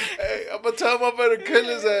got that. Hey, I'm gonna tell him I'm gonna kill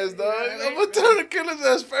his ass, dog. I'm gonna tell him to kill his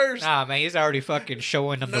ass first. Nah, man, he's already fucking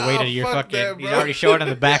showing them the Nah, way to your fuck fucking. that, He's bro. already showing them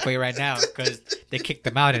the back way right now because they kicked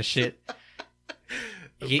them out and shit.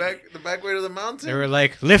 The back way to the mountain. They were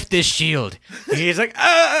like, lift this shield. And he's like,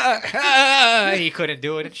 he couldn't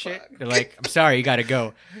do it and shit. They're like, I'm sorry, you gotta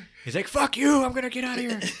go. He's like, fuck you, I'm gonna get out of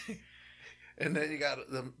here. And then you got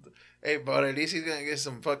the. Hey, but at least he's gonna get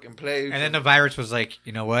some fucking play. And then the virus was like,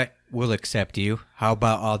 you know what? We'll accept you. How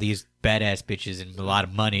about all these badass bitches and a lot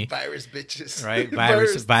of money? virus bitches, Right?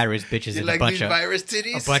 Virus bitches You and like a bunch these of virus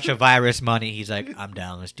titties? virus money. He's like, I'm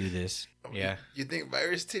down. Let's do this. Yeah. You think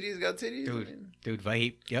virus titties got titties? Dude,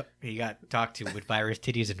 he got talked to with virus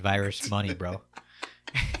titties and virus money, bro.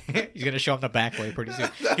 He's gonna show him the back way pretty soon.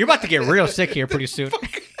 You're about to get real sick here pretty soon.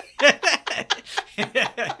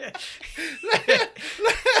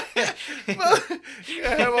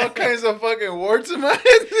 I have all kinds of fucking warts in my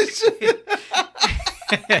head and shit.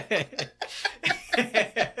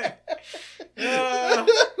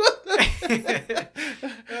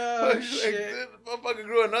 Oh, shit. Like, motherfucker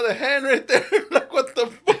grew another hand right there. Like, what the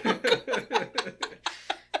fuck?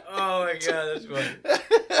 Oh my god, that's funny.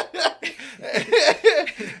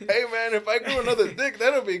 Hey man, if I grew another dick,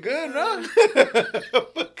 that'll be good, no?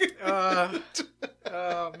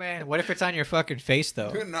 Oh man, what if it's on your fucking face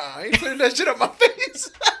though? Nah, I ain't putting that shit on my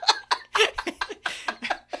face.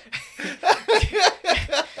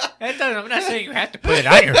 I'm not saying you have to put it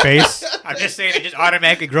on your face. I'm just saying it just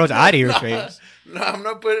automatically grows out of your face. No, I'm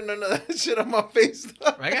not putting none of that shit on my face.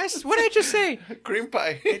 Though. I guess, what did I just say? Cream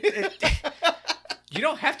pie. You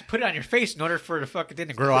don't have to put it on your face in order for the fucking thing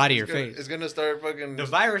to grow out of your face. It's gonna start fucking. The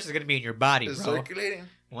virus is gonna be in your body, bro. Circulating.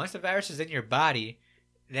 Once the virus is in your body,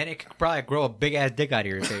 then it can probably grow a big ass dick out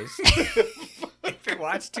of your face if it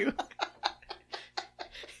wants to.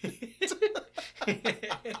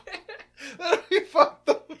 That'll be fucked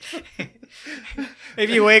up. If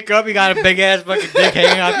you wake up, you got a big ass fucking dick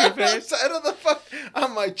hanging off your face, Outside of the fuck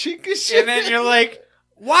on my cheek and shit. and then you're like,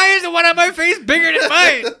 "Why is the one on my face bigger than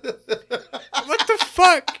mine? What the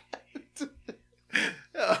fuck?"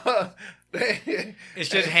 It's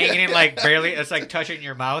just hanging in like barely. It's like touching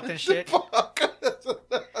your mouth and shit.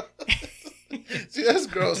 See, that's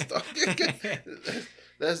gross stuff.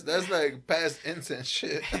 That's like past incense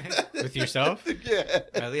shit. With yourself? Yeah.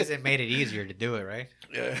 At least it made it easier to do it, right?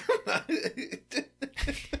 Yeah.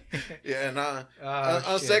 Yeah, nah. Oh,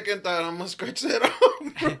 on shit. second thought, I'm gonna scratch that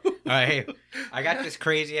off, bro. All right, hey, I got this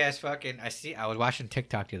crazy ass fucking. I was watching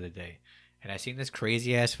TikTok the other day, and I seen this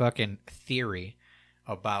crazy ass fucking theory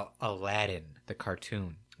about Aladdin, the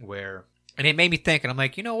cartoon, and it made me think, and I'm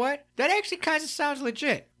like, you know what? That actually kind of sounds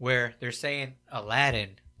legit. Where they're saying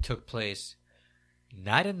Aladdin took place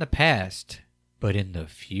not in the past, but in the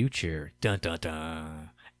future. Dun dun dun.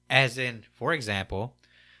 As in, for example,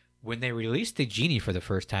 when they released the genie for the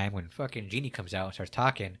first time, when fucking Genie comes out and starts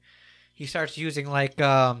talking, he starts using like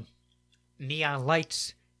neon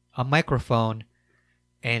lights, a microphone,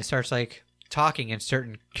 and starts like talking in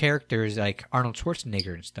certain characters like Arnold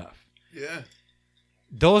Schwarzenegger and stuff. Yeah.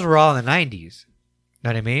 Those were all in the 90s.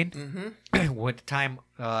 Know what I mean? Mm-hmm. When the time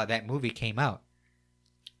that movie came out.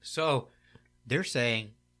 So they're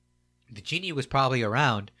saying the genie was probably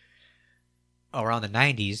around the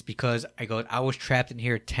 90s because I was trapped in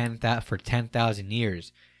here for 10,000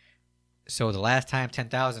 years. So the last time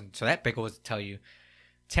 10,000, so that pickle was to tell you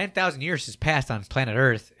 10,000 years has passed on planet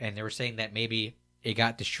Earth, and they were saying that maybe it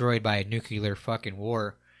got destroyed by a nuclear fucking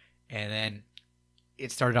war, and then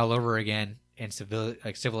it started all over again, and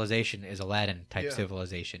civilization is Aladdin type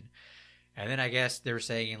civilization. And then I guess they were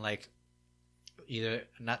saying like either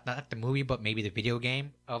not the movie, but maybe the video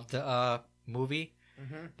game of the movie.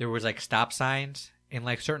 Mm-hmm. There was like stop signs in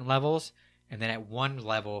like certain levels, and then at one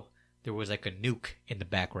level there was like a nuke in the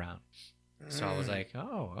background. So I was like,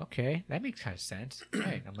 oh, okay, that makes kind of sense.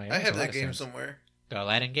 Right. I'm like, I have that game somewhere. The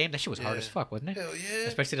Aladdin game? That shit was hard as fuck, wasn't it? Hell yeah.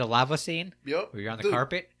 Especially the lava scene. Yep. Where you're on the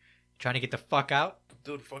carpet, trying to get the fuck out.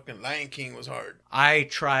 Dude, fucking Lion King was hard. I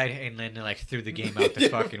tried and then like threw the game out the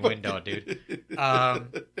fucking window, dude.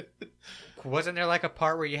 Wasn't there like a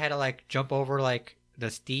part where you had to like jump over like the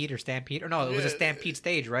steed or stampede? Or no, it was a stampede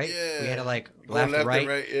stage, right? Yeah. We had to like Go left and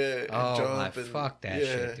right. yeah. Oh, jump my, fuck that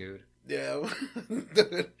shit, dude. Yeah.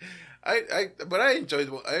 Dude, but I enjoyed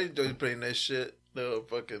playing that shit. The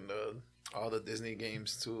fucking all the Disney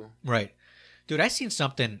games too. Right. Dude, I seen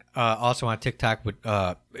something also on TikTok with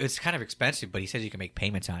it's kind of expensive, but he says you can make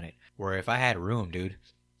payments on it. Where if I had room, dude,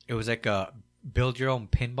 it was like a build your own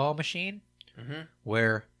pinball machine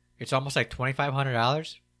where it's almost like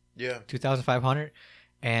 $2,500. Yeah. $2,500,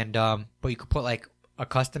 and but you could put like a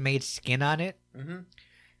custom made skin on it.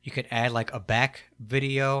 You could add like a back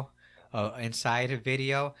video, inside a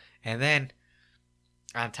video, and then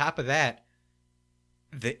on top of that,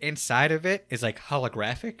 the inside of it is like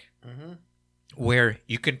holographic, where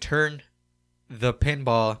you can turn the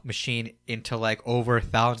pinball machine into like over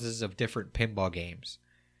thousands of different pinball games.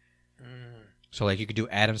 So like you could do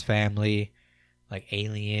Addams Family, like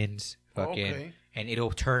Aliens, fucking, and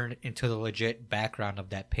it'll turn into the legit background of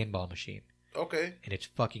that pinball machine. Okay. And it's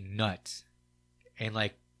fucking nuts, and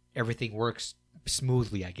like everything works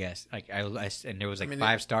smoothly, I guess. Like and there was like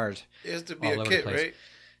 5 stars. It has to be a kit, right?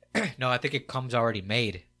 No, I think it comes already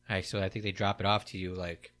made. So I think they drop it off to you,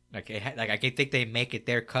 like I think they make it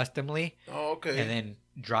there customly. Oh, okay. And then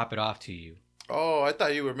drop it off to you. Oh, I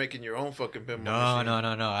thought you were making your own fucking pinball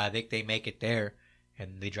machine. No. I think they make it there,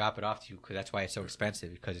 and they drop it off to you because that's why it's so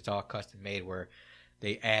expensive, because it's all custom made, where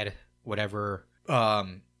they add whatever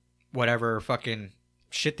fucking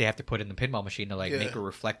shit they have to put in the pinball machine to like make it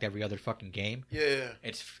reflect every other fucking game. Yeah.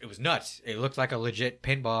 It was nuts. It looked like a legit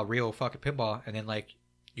pinball, real fucking pinball, and then like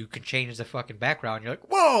you can change the fucking background. You're like,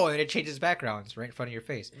 whoa, and it changes backgrounds right in front of your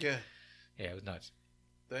face. Yeah. Yeah, it was nuts.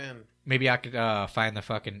 Damn. Maybe I could find the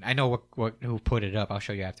fucking. I know who put it up. I'll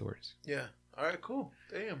show you afterwards. Yeah. All right. Cool.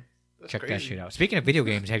 Damn. That's Check crazy. that shit out. Speaking of video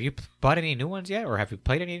games, have you bought any new ones yet, or have you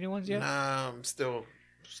played any new ones yet? Nah, I'm still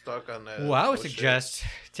stuck on that. Well, I would suggest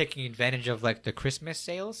taking advantage of like the Christmas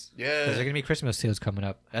sales. Yeah. Because there are gonna be Christmas sales coming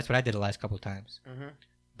up. That's what I did the last couple of times.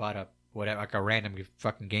 Bought a like a random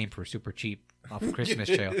fucking game for super cheap off a Christmas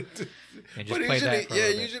sale, and just played that.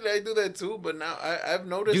 Usually I do that too. But now I've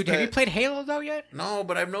noticed. Dude, have you played Halo though yet? No,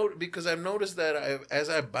 but I've noticed that as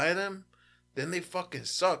I buy them, then they fucking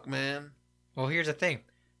suck, man. Well, here's the thing: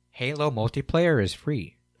 Halo multiplayer is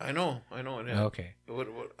free. I know. Yeah. Okay. What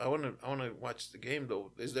I want to watch the game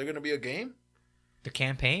though. Is there gonna be a game? The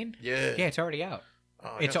campaign? Yeah. Yeah, it's already out.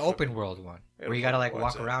 Oh, it's an open world one where you gotta like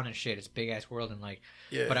walk around and shit. It's a big ass world and like.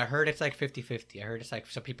 Yeah. But I heard it's like 50-50. I heard it's like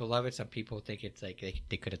some people love it, some people think it's like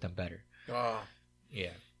they could have done better. Oh. Yeah.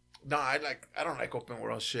 No, I don't like open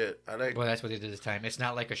world shit. Well, that's what they did this time. It's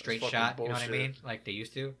not like a straight shot. Bullshit. You know what I mean? Like they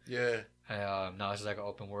used to. Yeah. No, this is like an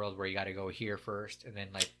open world where you got to go here first and then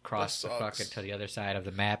like cross the fucking to the other side of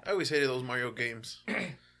the map. I always hated those Mario games.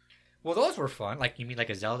 Well, those were fun. Like you mean like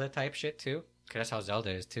a Zelda type shit too? Because that's how Zelda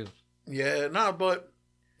is too. Yeah, but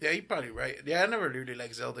yeah, you're probably right. Yeah, I never really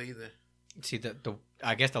liked Zelda either. See the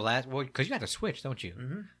I guess the last because you got the Switch, don't you?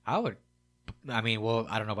 Mm-hmm. I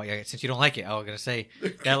don't know about you. Since you don't like it, I was gonna say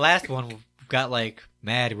that last one got like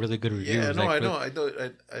really good reviews. Yeah, no, like, I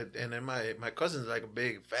know. And then my cousin's like a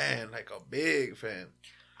big fan.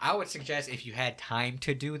 I would suggest if you had time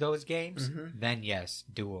to do those games, then yes,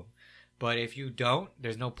 do them. But if you don't,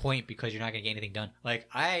 there's no point because you're not gonna get anything done. Like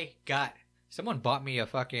someone bought me a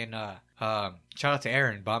fucking shout out to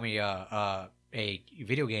Aaron, bought me a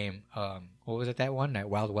video game. What was it? That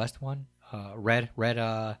Wild West one? Red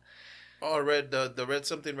Oh, the Red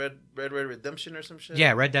something Red Redemption or some shit.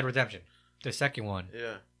 Yeah, Red Dead Redemption, the second one.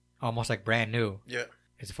 Yeah. Almost like brand new. Yeah.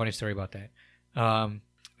 It's a funny story about that. You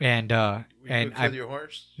killed your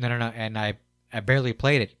horse. No, and I barely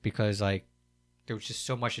played it because like there was just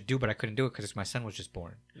so much to do, but I couldn't do it because my son was just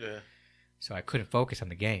born. Yeah. So I couldn't focus on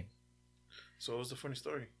the game. So what was the funny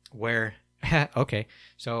story? Where okay,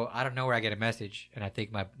 so out of nowhere I get a message, and I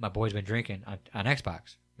think my boy's been drinking on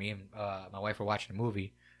Xbox. Me and my wife were watching a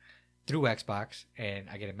movie through Xbox, and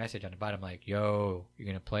I get a message on the bottom like, "Yo, you're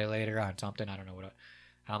gonna play later on something? I don't know what." And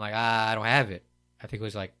I'm like, I don't have it. I think it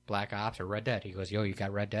was like Black Ops or Red Dead. He goes, "Yo, you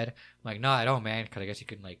got Red Dead?" I'm like, "No, I don't, man, because I guess you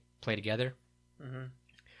can like play together." Mm-hmm.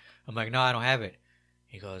 I'm like, "No, I don't have it."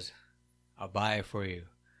 He goes, "I'll buy it for you."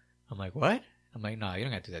 I'm like, "What?" I'm like, "No, you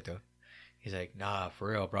don't have to do that though." He's like, "Nah, for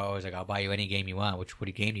real, bro." He's like, "I'll buy you any game you want.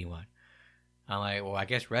 What game do you want?" I'm like, "Well, I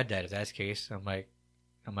guess Red Dead if that's the case." I'm like,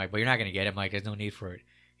 "But you're not gonna get it." I'm like, "There's no need for it."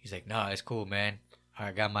 He's like, "No, it's cool, man.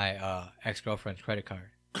 I got my ex-girlfriend's credit card."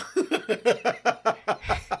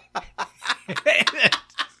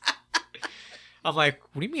 I'm like,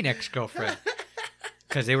 "What do you mean ex-girlfriend?"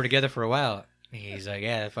 Because they were together for a while. He's like,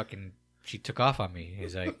 "Yeah, she took off on me."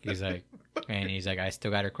 He's like, "I still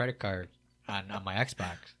got her credit card on my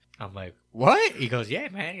Xbox." I'm like, "What?" He goes, "Yeah,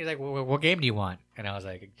 man." He's like, well, "What game do you want?" And I was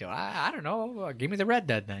like, I don't know. Give me the Red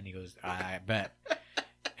Dead then. He goes, "I bet."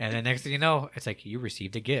 And then next thing you know, it's like, "You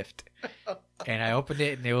received a gift." And I opened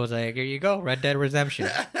it, and it was like, "Here you go, Red Dead Redemption."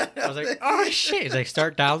 I was like, "Oh, shit." He's like,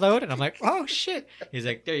 "Start download." And I'm like, "Oh, shit." He's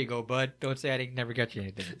like, "There you go, bud. Don't say I didn't never get you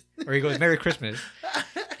anything." Or he goes, "Merry Christmas."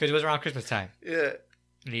 Because it was around Christmas time. Yeah.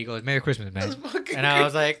 And he goes, "Merry Christmas, man." And I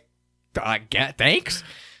was like, "Thanks."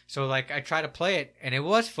 So, like, I tried to play it, and it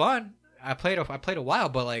was fun. I played a while,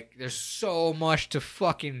 but, like, there's so much to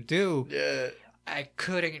fucking do. Yeah. I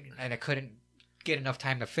couldn't get enough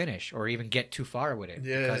time to finish or even get too far with it.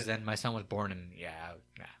 Yeah. Because then my son was born, and,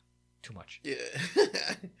 too much. Yeah.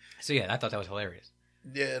 So, yeah, I thought that was hilarious.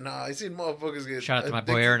 Yeah, I seen motherfuckers get Shout out to my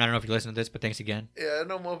boy Aaron. I don't know if you listen to this, but thanks again. Yeah, I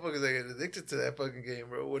know motherfuckers that get addicted to that fucking game,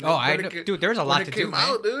 bro. Dude, there's a lot to do, man.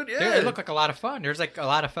 Out, dude, yeah. It looked like a lot of fun. There's like a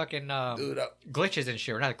lot of fucking glitches and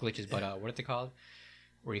shit. Or not glitches, but what are they called?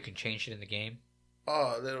 Where you can change shit in the game.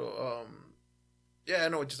 Oh, little yeah, I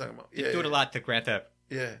know what you're talking about. Yeah, you do it a lot to Grand Theft.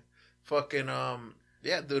 Yeah, fucking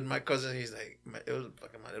yeah, dude. My cousin, he's like, it was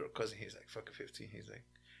fucking my little cousin. He's like fucking 15. He's like,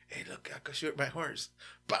 "Hey, look, I can shoot my horse."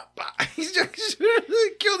 Bah, bah. He's just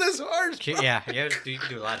kill this horse. Bro. Yeah, dude, you can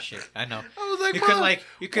do a lot of shit. I know. I was like,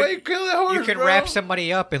 you could kill that horse. You could bro? wrap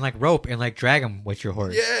somebody up in like rope and like drag them with your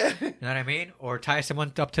horse. Yeah, you know what I mean? Or tie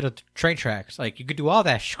someone up to the train tracks. Like you could do all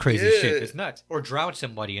that crazy shit. It's nuts. Or drown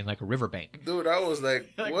somebody in like a riverbank. Dude, I was like,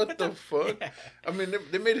 what the fuck? Yeah. I mean,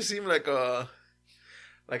 they made it seem like a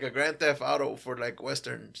Grand Theft Auto for like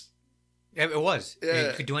westerns. Yeah, it was. Yeah.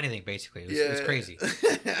 You could do anything basically. It was crazy.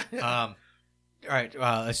 All right,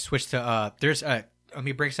 let's switch to let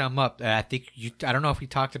me bring something up. I think I don't know if we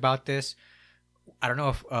talked about this. I don't know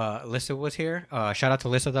if Alyssa was here. Shout out to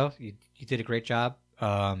Alyssa though. You did a great job.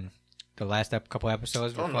 The last couple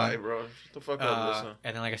episodes were fun. Lie, bro. Shut the fuck up, Alyssa.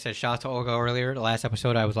 And then, like I said, shout out to Olga earlier. The last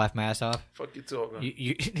episode, I was laughing my ass off. Fuck you too, Olga.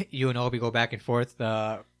 You and Obi go back and forth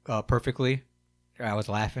perfectly. I was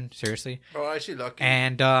laughing, seriously. Oh, I actually lucky.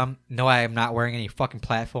 And no, I am not wearing any fucking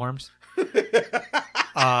platforms.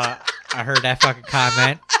 I heard that fucking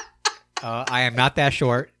comment. I am not that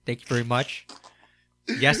short. Thank you very much.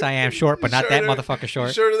 Yes, I am short, but not that motherfucker short.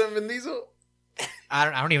 You shorter than Vin Diesel?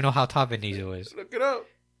 I don't even know how tall Vin Diesel is. Look it up.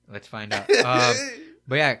 Let's find out.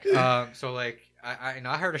 But yeah, so like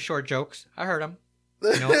I heard the short jokes. I heard them.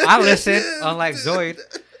 You know, I listen. Unlike Zoid,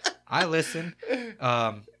 I listen.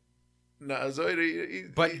 Nah,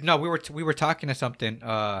 Zoid. But no, we were talking to something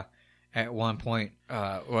at one point.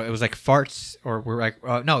 Well, it was like farts, or we're like,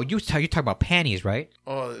 no, you talk about panties, right?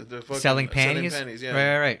 Oh, the fucking selling panties.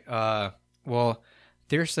 Yeah. Right. Well,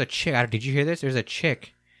 there's a chick. Did you hear this? There's a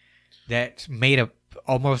chick that made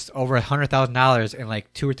almost over $100,000 in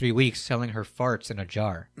like 2 or 3 weeks selling her farts in a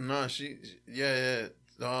jar. No, yeah.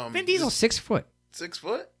 Vin Diesel's 6 foot. 6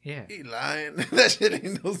 foot? Yeah. He lying. That shit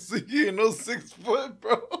ain't no 6 foot,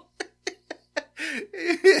 bro.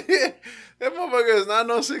 That motherfucker is not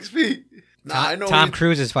no 6 feet. Nah, I know. Tom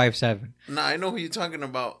Cruise is 5'7". Nah, I know who you're talking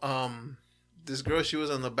about. This girl, she was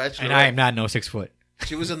on The Bachelorette. And I am not no 6 foot.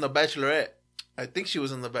 She was in The Bachelorette. I think she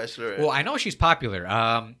was in The Bachelorette. Well, I know she's popular.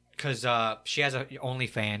 Because she has a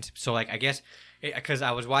OnlyFans. So like I guess because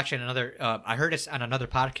I was watching another. I heard it on another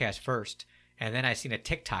podcast first, and then I seen a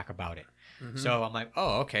TikTok about it. Mm-hmm. So I'm like,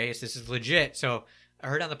 oh, okay, this is legit. So I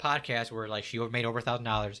heard on the podcast where like she made over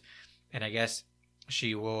 $1,000, and I guess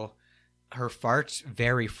she will her farts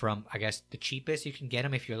vary from, I guess, the cheapest you can get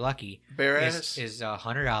them if you're lucky Bare ass. is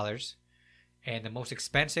 $100, and the most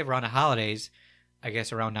expensive around the holidays, I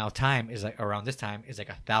guess around this time is like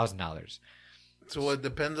 $1,000. So it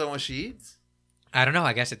depends on what she eats. I don't know.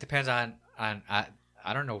 I guess it depends on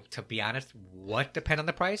I don't know, to be honest, what depend on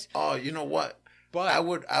the price. Oh, you know what? But I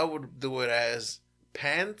would do it as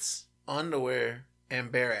pants, underwear,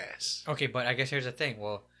 and bare ass. okay, but I guess here's the thing.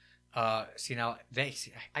 Well, see now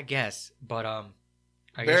I guess, but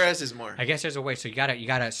Bare ass is more. I guess there's a way. So you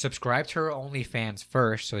gotta subscribe to her OnlyFans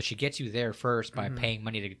first, so she gets you there first by paying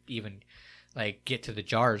money to even like get to the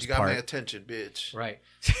jars. You got part. my attention, bitch. Right,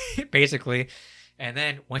 basically, and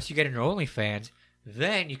then once you get in her OnlyFans,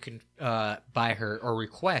 then you can buy her or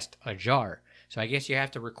request a jar. So I guess you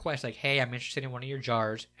have to request like, hey, I'm interested in one of your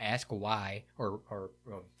jars. Ask why or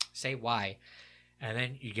say why, and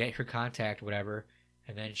then you get her contact, whatever,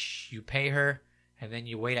 and then you pay her, and then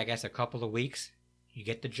you wait, I guess, a couple of weeks. You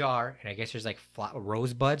get the jar, and I guess there's like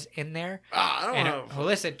rosebuds in there. I don't know. Well,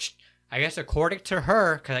 listen, I guess according to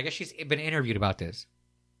her, because I guess she's been interviewed about this.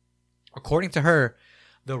 According to her,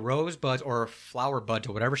 the rosebuds or flower buds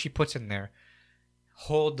or whatever she puts in there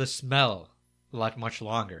hold the smell much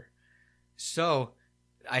longer. So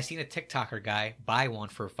I seen a TikToker guy buy one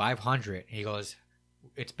for $500. He goes,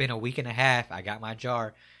 "It's been a week and a half. I got my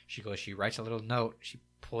jar." She goes, she writes a little note. He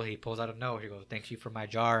pulls out a note. He goes, "Thank you for my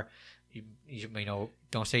jar. You know,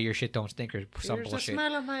 don't say your shit don't stink or some Here's bullshit." the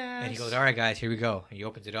smell of my ass. And he goes, "All right, guys, here we go." And he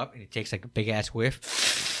opens it up and he takes like a big ass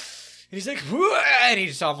whiff. And he's like, "Whoa," and he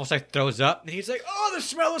just almost like throws up. And he's like, "Oh, the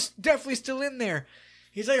smell is definitely still in there."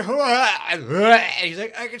 He's like, and he's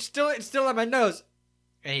like, it's still on my nose.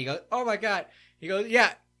 And he goes, "Oh my God." He goes,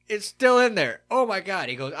 "Yeah, it's still in there. Oh my God."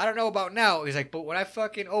 He goes, "I don't know about now." He's like, "But when I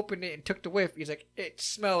fucking opened it and took the whiff," he's like, "it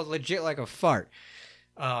smells legit like a fart."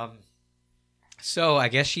 So I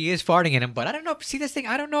guess she is farting in him, but I don't know. See this thing?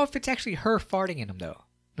 I don't know if it's actually her farting in him though.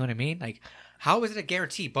 You know what I mean? Like, how is it a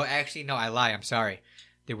guarantee? But actually, no, I lie. I'm sorry.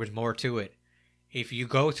 There was more to it. If you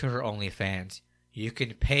go to her OnlyFans, you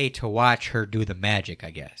can pay to watch her do the magic,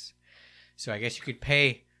 I guess. So I guess you could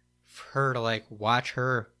pay for her to like watch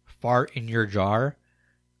her fart in your jar,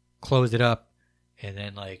 close it up, and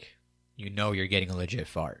then like you're getting a legit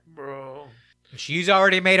fart. Bro. She's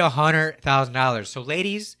already made $100,000. So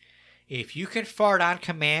ladies, if you can fart on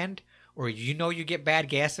command, or you get bad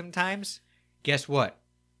gas sometimes, guess what?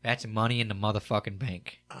 That's money in the motherfucking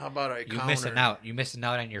bank. How about I counter? You missing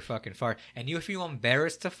out on your fucking fart. And if you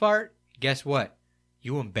embarrassed to fart, guess what?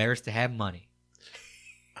 You embarrassed to have money.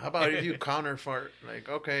 How about if you counter fart? Like,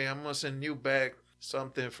 okay, I'm gonna send you back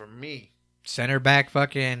something for me. Send her back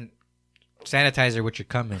fucking sanitizer with your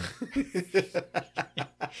cum in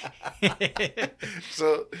it.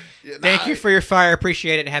 So, yeah, Thank you for your fire.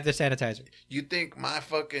 Appreciate it. Have the sanitizer. You think my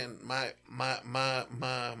fucking my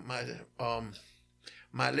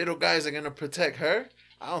little guys are gonna protect her?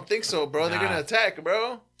 I don't think so, bro. They're gonna attack,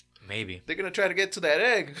 bro. Maybe. They're gonna try to get to that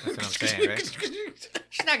egg. That's what I'm saying, right?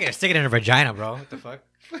 She's not gonna stick it in her vagina, bro. What the fuck?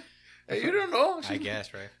 Hey, you don't know. I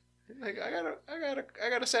guess, right? Like I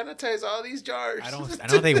gotta sanitize all these jars. I don't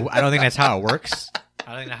think that's how it works.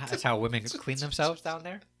 I don't think that's how women clean themselves down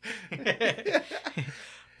there.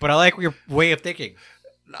 But I like your way of thinking.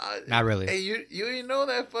 Nah, not really. Hey, you know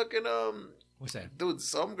that fucking What's that? dude?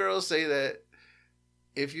 Some girls say that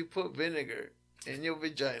if you put vinegar in your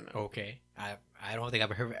vagina, okay. I don't think I've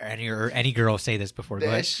heard any girl say this before.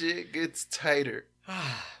 That shit gets tighter.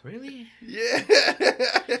 Really? Yeah.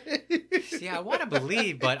 See, I want to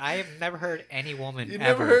believe, but I have never heard any woman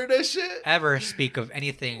never heard that shit? Ever speak of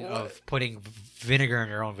anything of putting vinegar in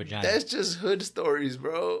her own vagina. That's just hood stories,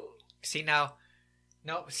 bro. See now,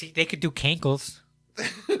 no, see they could do cankles.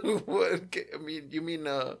 What? I mean, you mean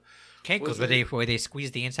cankles where they squeeze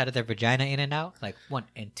the inside of their vagina in and out, like 1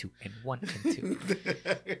 and 2 and 1 and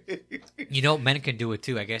 2. Men can do it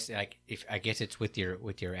too. I guess it's with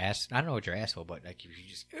your ass. I don't know what your asshole, but like if you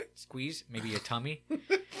just squeeze maybe your tummy,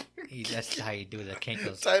 that's how you do the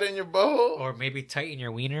cankles. Tight in your butthole, or maybe tighten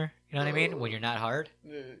your wiener. You know what I mean? When you're not hard,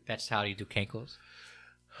 that's how you do cankles.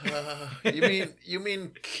 You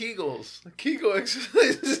mean Kegels? Kegel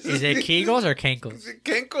exercises. Is it Kegels or cankles?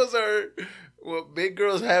 Cankles are what big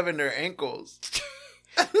girls have in their ankles.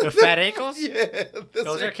 The fat ankles? Yeah.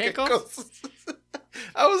 Those are cankles?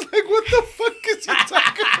 I was like, what the fuck is he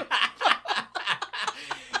talking about?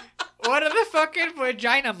 What are the fucking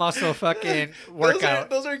vagina muscle fucking workout?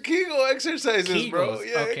 Those are Kegel exercises, Kegels, bro.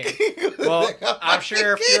 Yeah, okay. Kegels. Well, I'm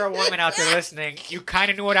sure if you're a woman out there listening, you kind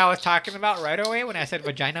of knew what I was talking about right away when I said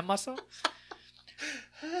vagina muscle.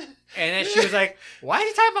 And then she was like, why are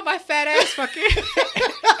you talking about my fat ass fucking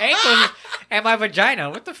ankles and my vagina?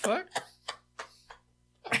 What the fuck?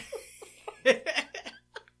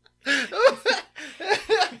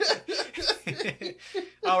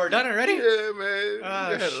 Oh, we're done already? Yeah, man.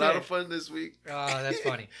 Oh, we had a lot of fun this week. Oh, that's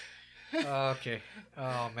funny. Okay.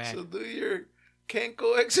 Oh, man. So do your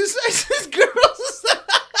Kenko exercises, girls.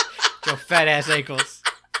 Your fat ass ankles.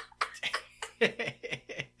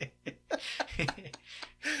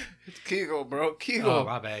 Kegel, bro. Kegel. Oh,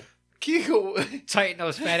 my bad. Kegel. Tighten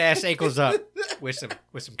those fat ass ankles up with some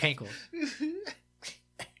cankles.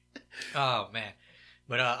 Oh, man.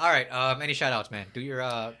 But all right, any shout outs, man? Do your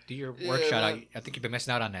work shout out. I think you've been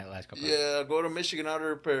missing out on that last couple. Yeah, go to Michigan Auto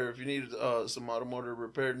Repair if you need some automotive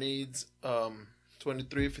repair needs.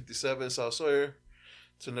 2357 South Sawyer,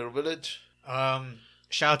 Tornado Village.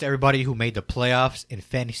 Shout out to everybody who made the playoffs in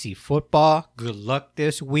fantasy football. Good luck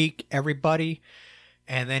this week, everybody.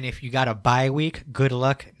 And then if you got a bye week, good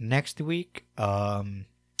luck next week.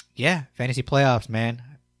 Yeah, fantasy playoffs, man.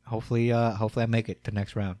 Hopefully I make it to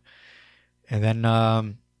next round. And then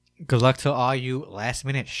good luck to all you last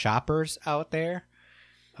minute shoppers out there.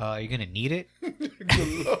 You're gonna need it.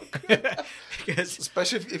 Good luck.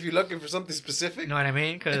 Especially if you're looking for something specific. You know what I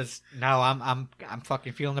mean? Because now I'm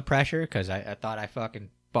fucking feeling the pressure because I thought I fucking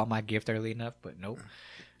bought my gift early enough, but nope.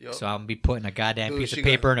 Yep. So I'm gonna be putting a goddamn piece of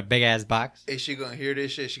paper in a big ass box. Is she gonna hear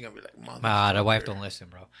this shit? She gonna be like, "Mom." The wife don't listen,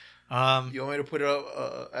 bro. You want me to put it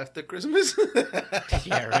up after Christmas?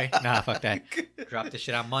 Yeah, right. Nah, fuck that. Drop this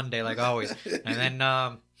shit on Monday like always. And then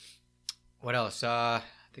what else? I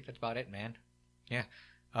think that's about it, man. Yeah.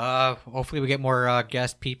 Hopefully we get more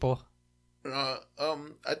guest people. I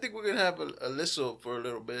think we're gonna have Alyssa for a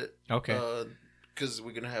little bit. Okay. Because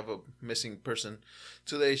we're gonna have a missing person.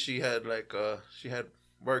 Today she had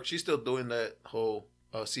work. She's still doing that whole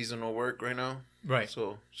seasonal work right now. Right.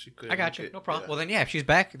 So she could. I got you. No problem. Yeah. Well then, yeah, if she's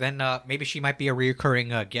back, then maybe she might be a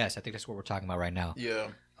reoccurring guest. I think that's what we're talking about right now. Yeah.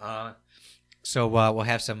 So we'll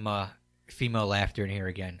have some female laughter in here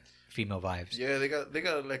again. Female vibes. Yeah, they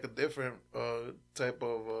got like a different type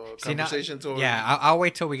of conversation to her. Yeah, I'll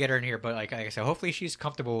wait till we get her in here. But like I said, hopefully she's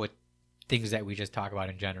comfortable with things that we just talk about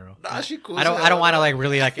in general. Nah, she cool. I don't want to like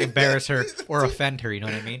really like embarrass her or offend her. You know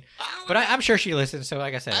what I mean? But I'm sure she listens. So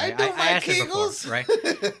like I said, I asked her before, right?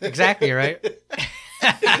 Exactly, right. And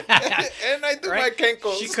I do my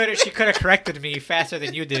Kenkos. She could have corrected me faster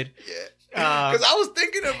than you did. Yeah. Because I was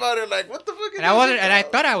thinking about it, like, what the fuck? And I wasn't, and I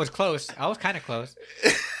thought I was close. I was kind of close.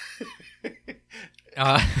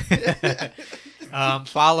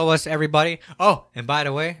 Follow us, everybody. Oh, and by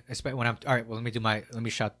the way, when I'm all right, well, let me do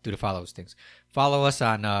the follows things. Follow us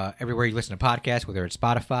on everywhere you listen to podcasts, whether it's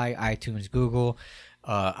Spotify, iTunes, Google,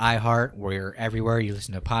 iHeart. We're everywhere you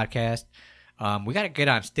listen to podcasts. We got to get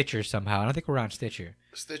on Stitcher somehow. I don't think we're on Stitcher.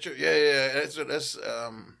 Stitcher, yeah. That's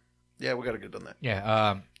yeah, we got to get on that.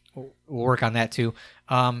 Yeah, we'll work on that too.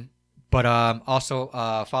 But also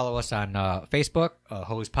follow us on Facebook,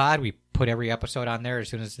 Hose Pod. We put every episode on there as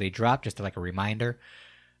soon as they drop, just like a reminder.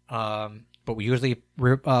 But we usually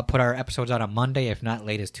put our episodes out on Monday, if not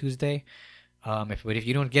late as Tuesday. If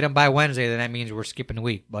you don't get them by Wednesday, then that means we're skipping a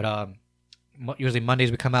week. But usually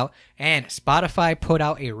Mondays we come out. And Spotify put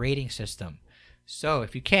out a rating system. So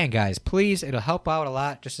if you can, guys, please, it'll help out a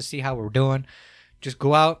lot just to see how we're doing. Just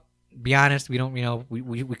go out. Be honest, we don't,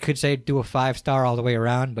 we could say do a 5-star all the way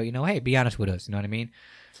around, but hey, be honest with us, you know what I mean?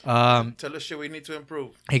 Tell us shit we need to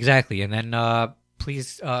improve. Exactly, and then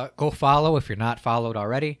please go follow if you're not followed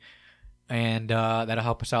already, and that'll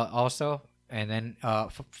help us out also. And then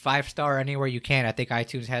 5-star anywhere you can. I think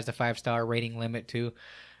iTunes has the 5-star rating limit too.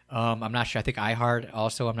 I'm not sure. I think iHeart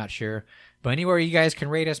also. I'm not sure, but anywhere you guys can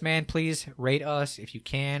rate us, man, please rate us if you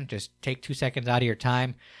can. Just take 2 seconds out of your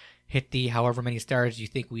time. Hit the however many stars you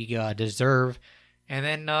think we deserve. And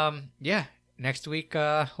then, yeah, next week,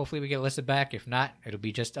 hopefully we get Alyssa back. If not, it'll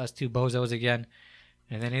be just us two bozos again.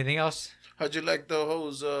 And then anything else? How'd you like the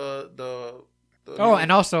hose?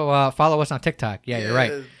 And also follow us on TikTok. Yeah, you're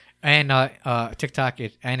right. And TikTok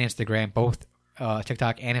and Instagram, both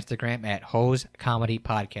TikTok and Instagram at Hose Comedy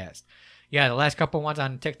Podcast. Yeah, the last couple ones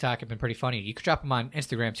on TikTok have been pretty funny. You could drop them on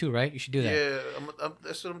Instagram too, right? You should do that. Yeah,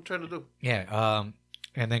 that's what I'm trying to do. Yeah,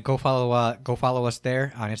 and then go follow us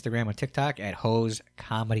there on Instagram and TikTok at Hose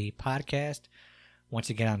Comedy Podcast. Once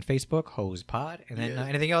again on Facebook, Hose Pod. And then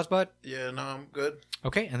anything else, bud? Yeah, no, I'm good.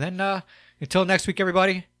 Okay, and then until next week,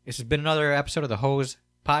 everybody. This has been another episode of the Hose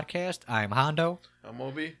Podcast. I'm Hondo. I'm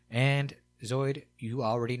Obi. And Zoid, you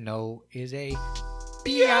already know, is a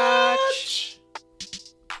biatch.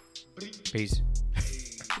 Peace.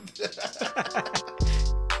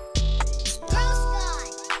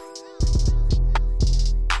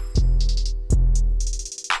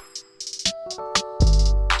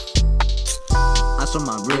 cross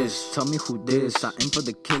on my wrist. Tell me who this. I aim for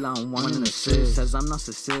the kill, I don't want an assist. Says I'm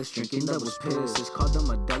narcissist, drinking that was piss. It's called the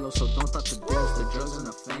Modelo, so don't start to diss. The drugs and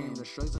the fame, the shrugs.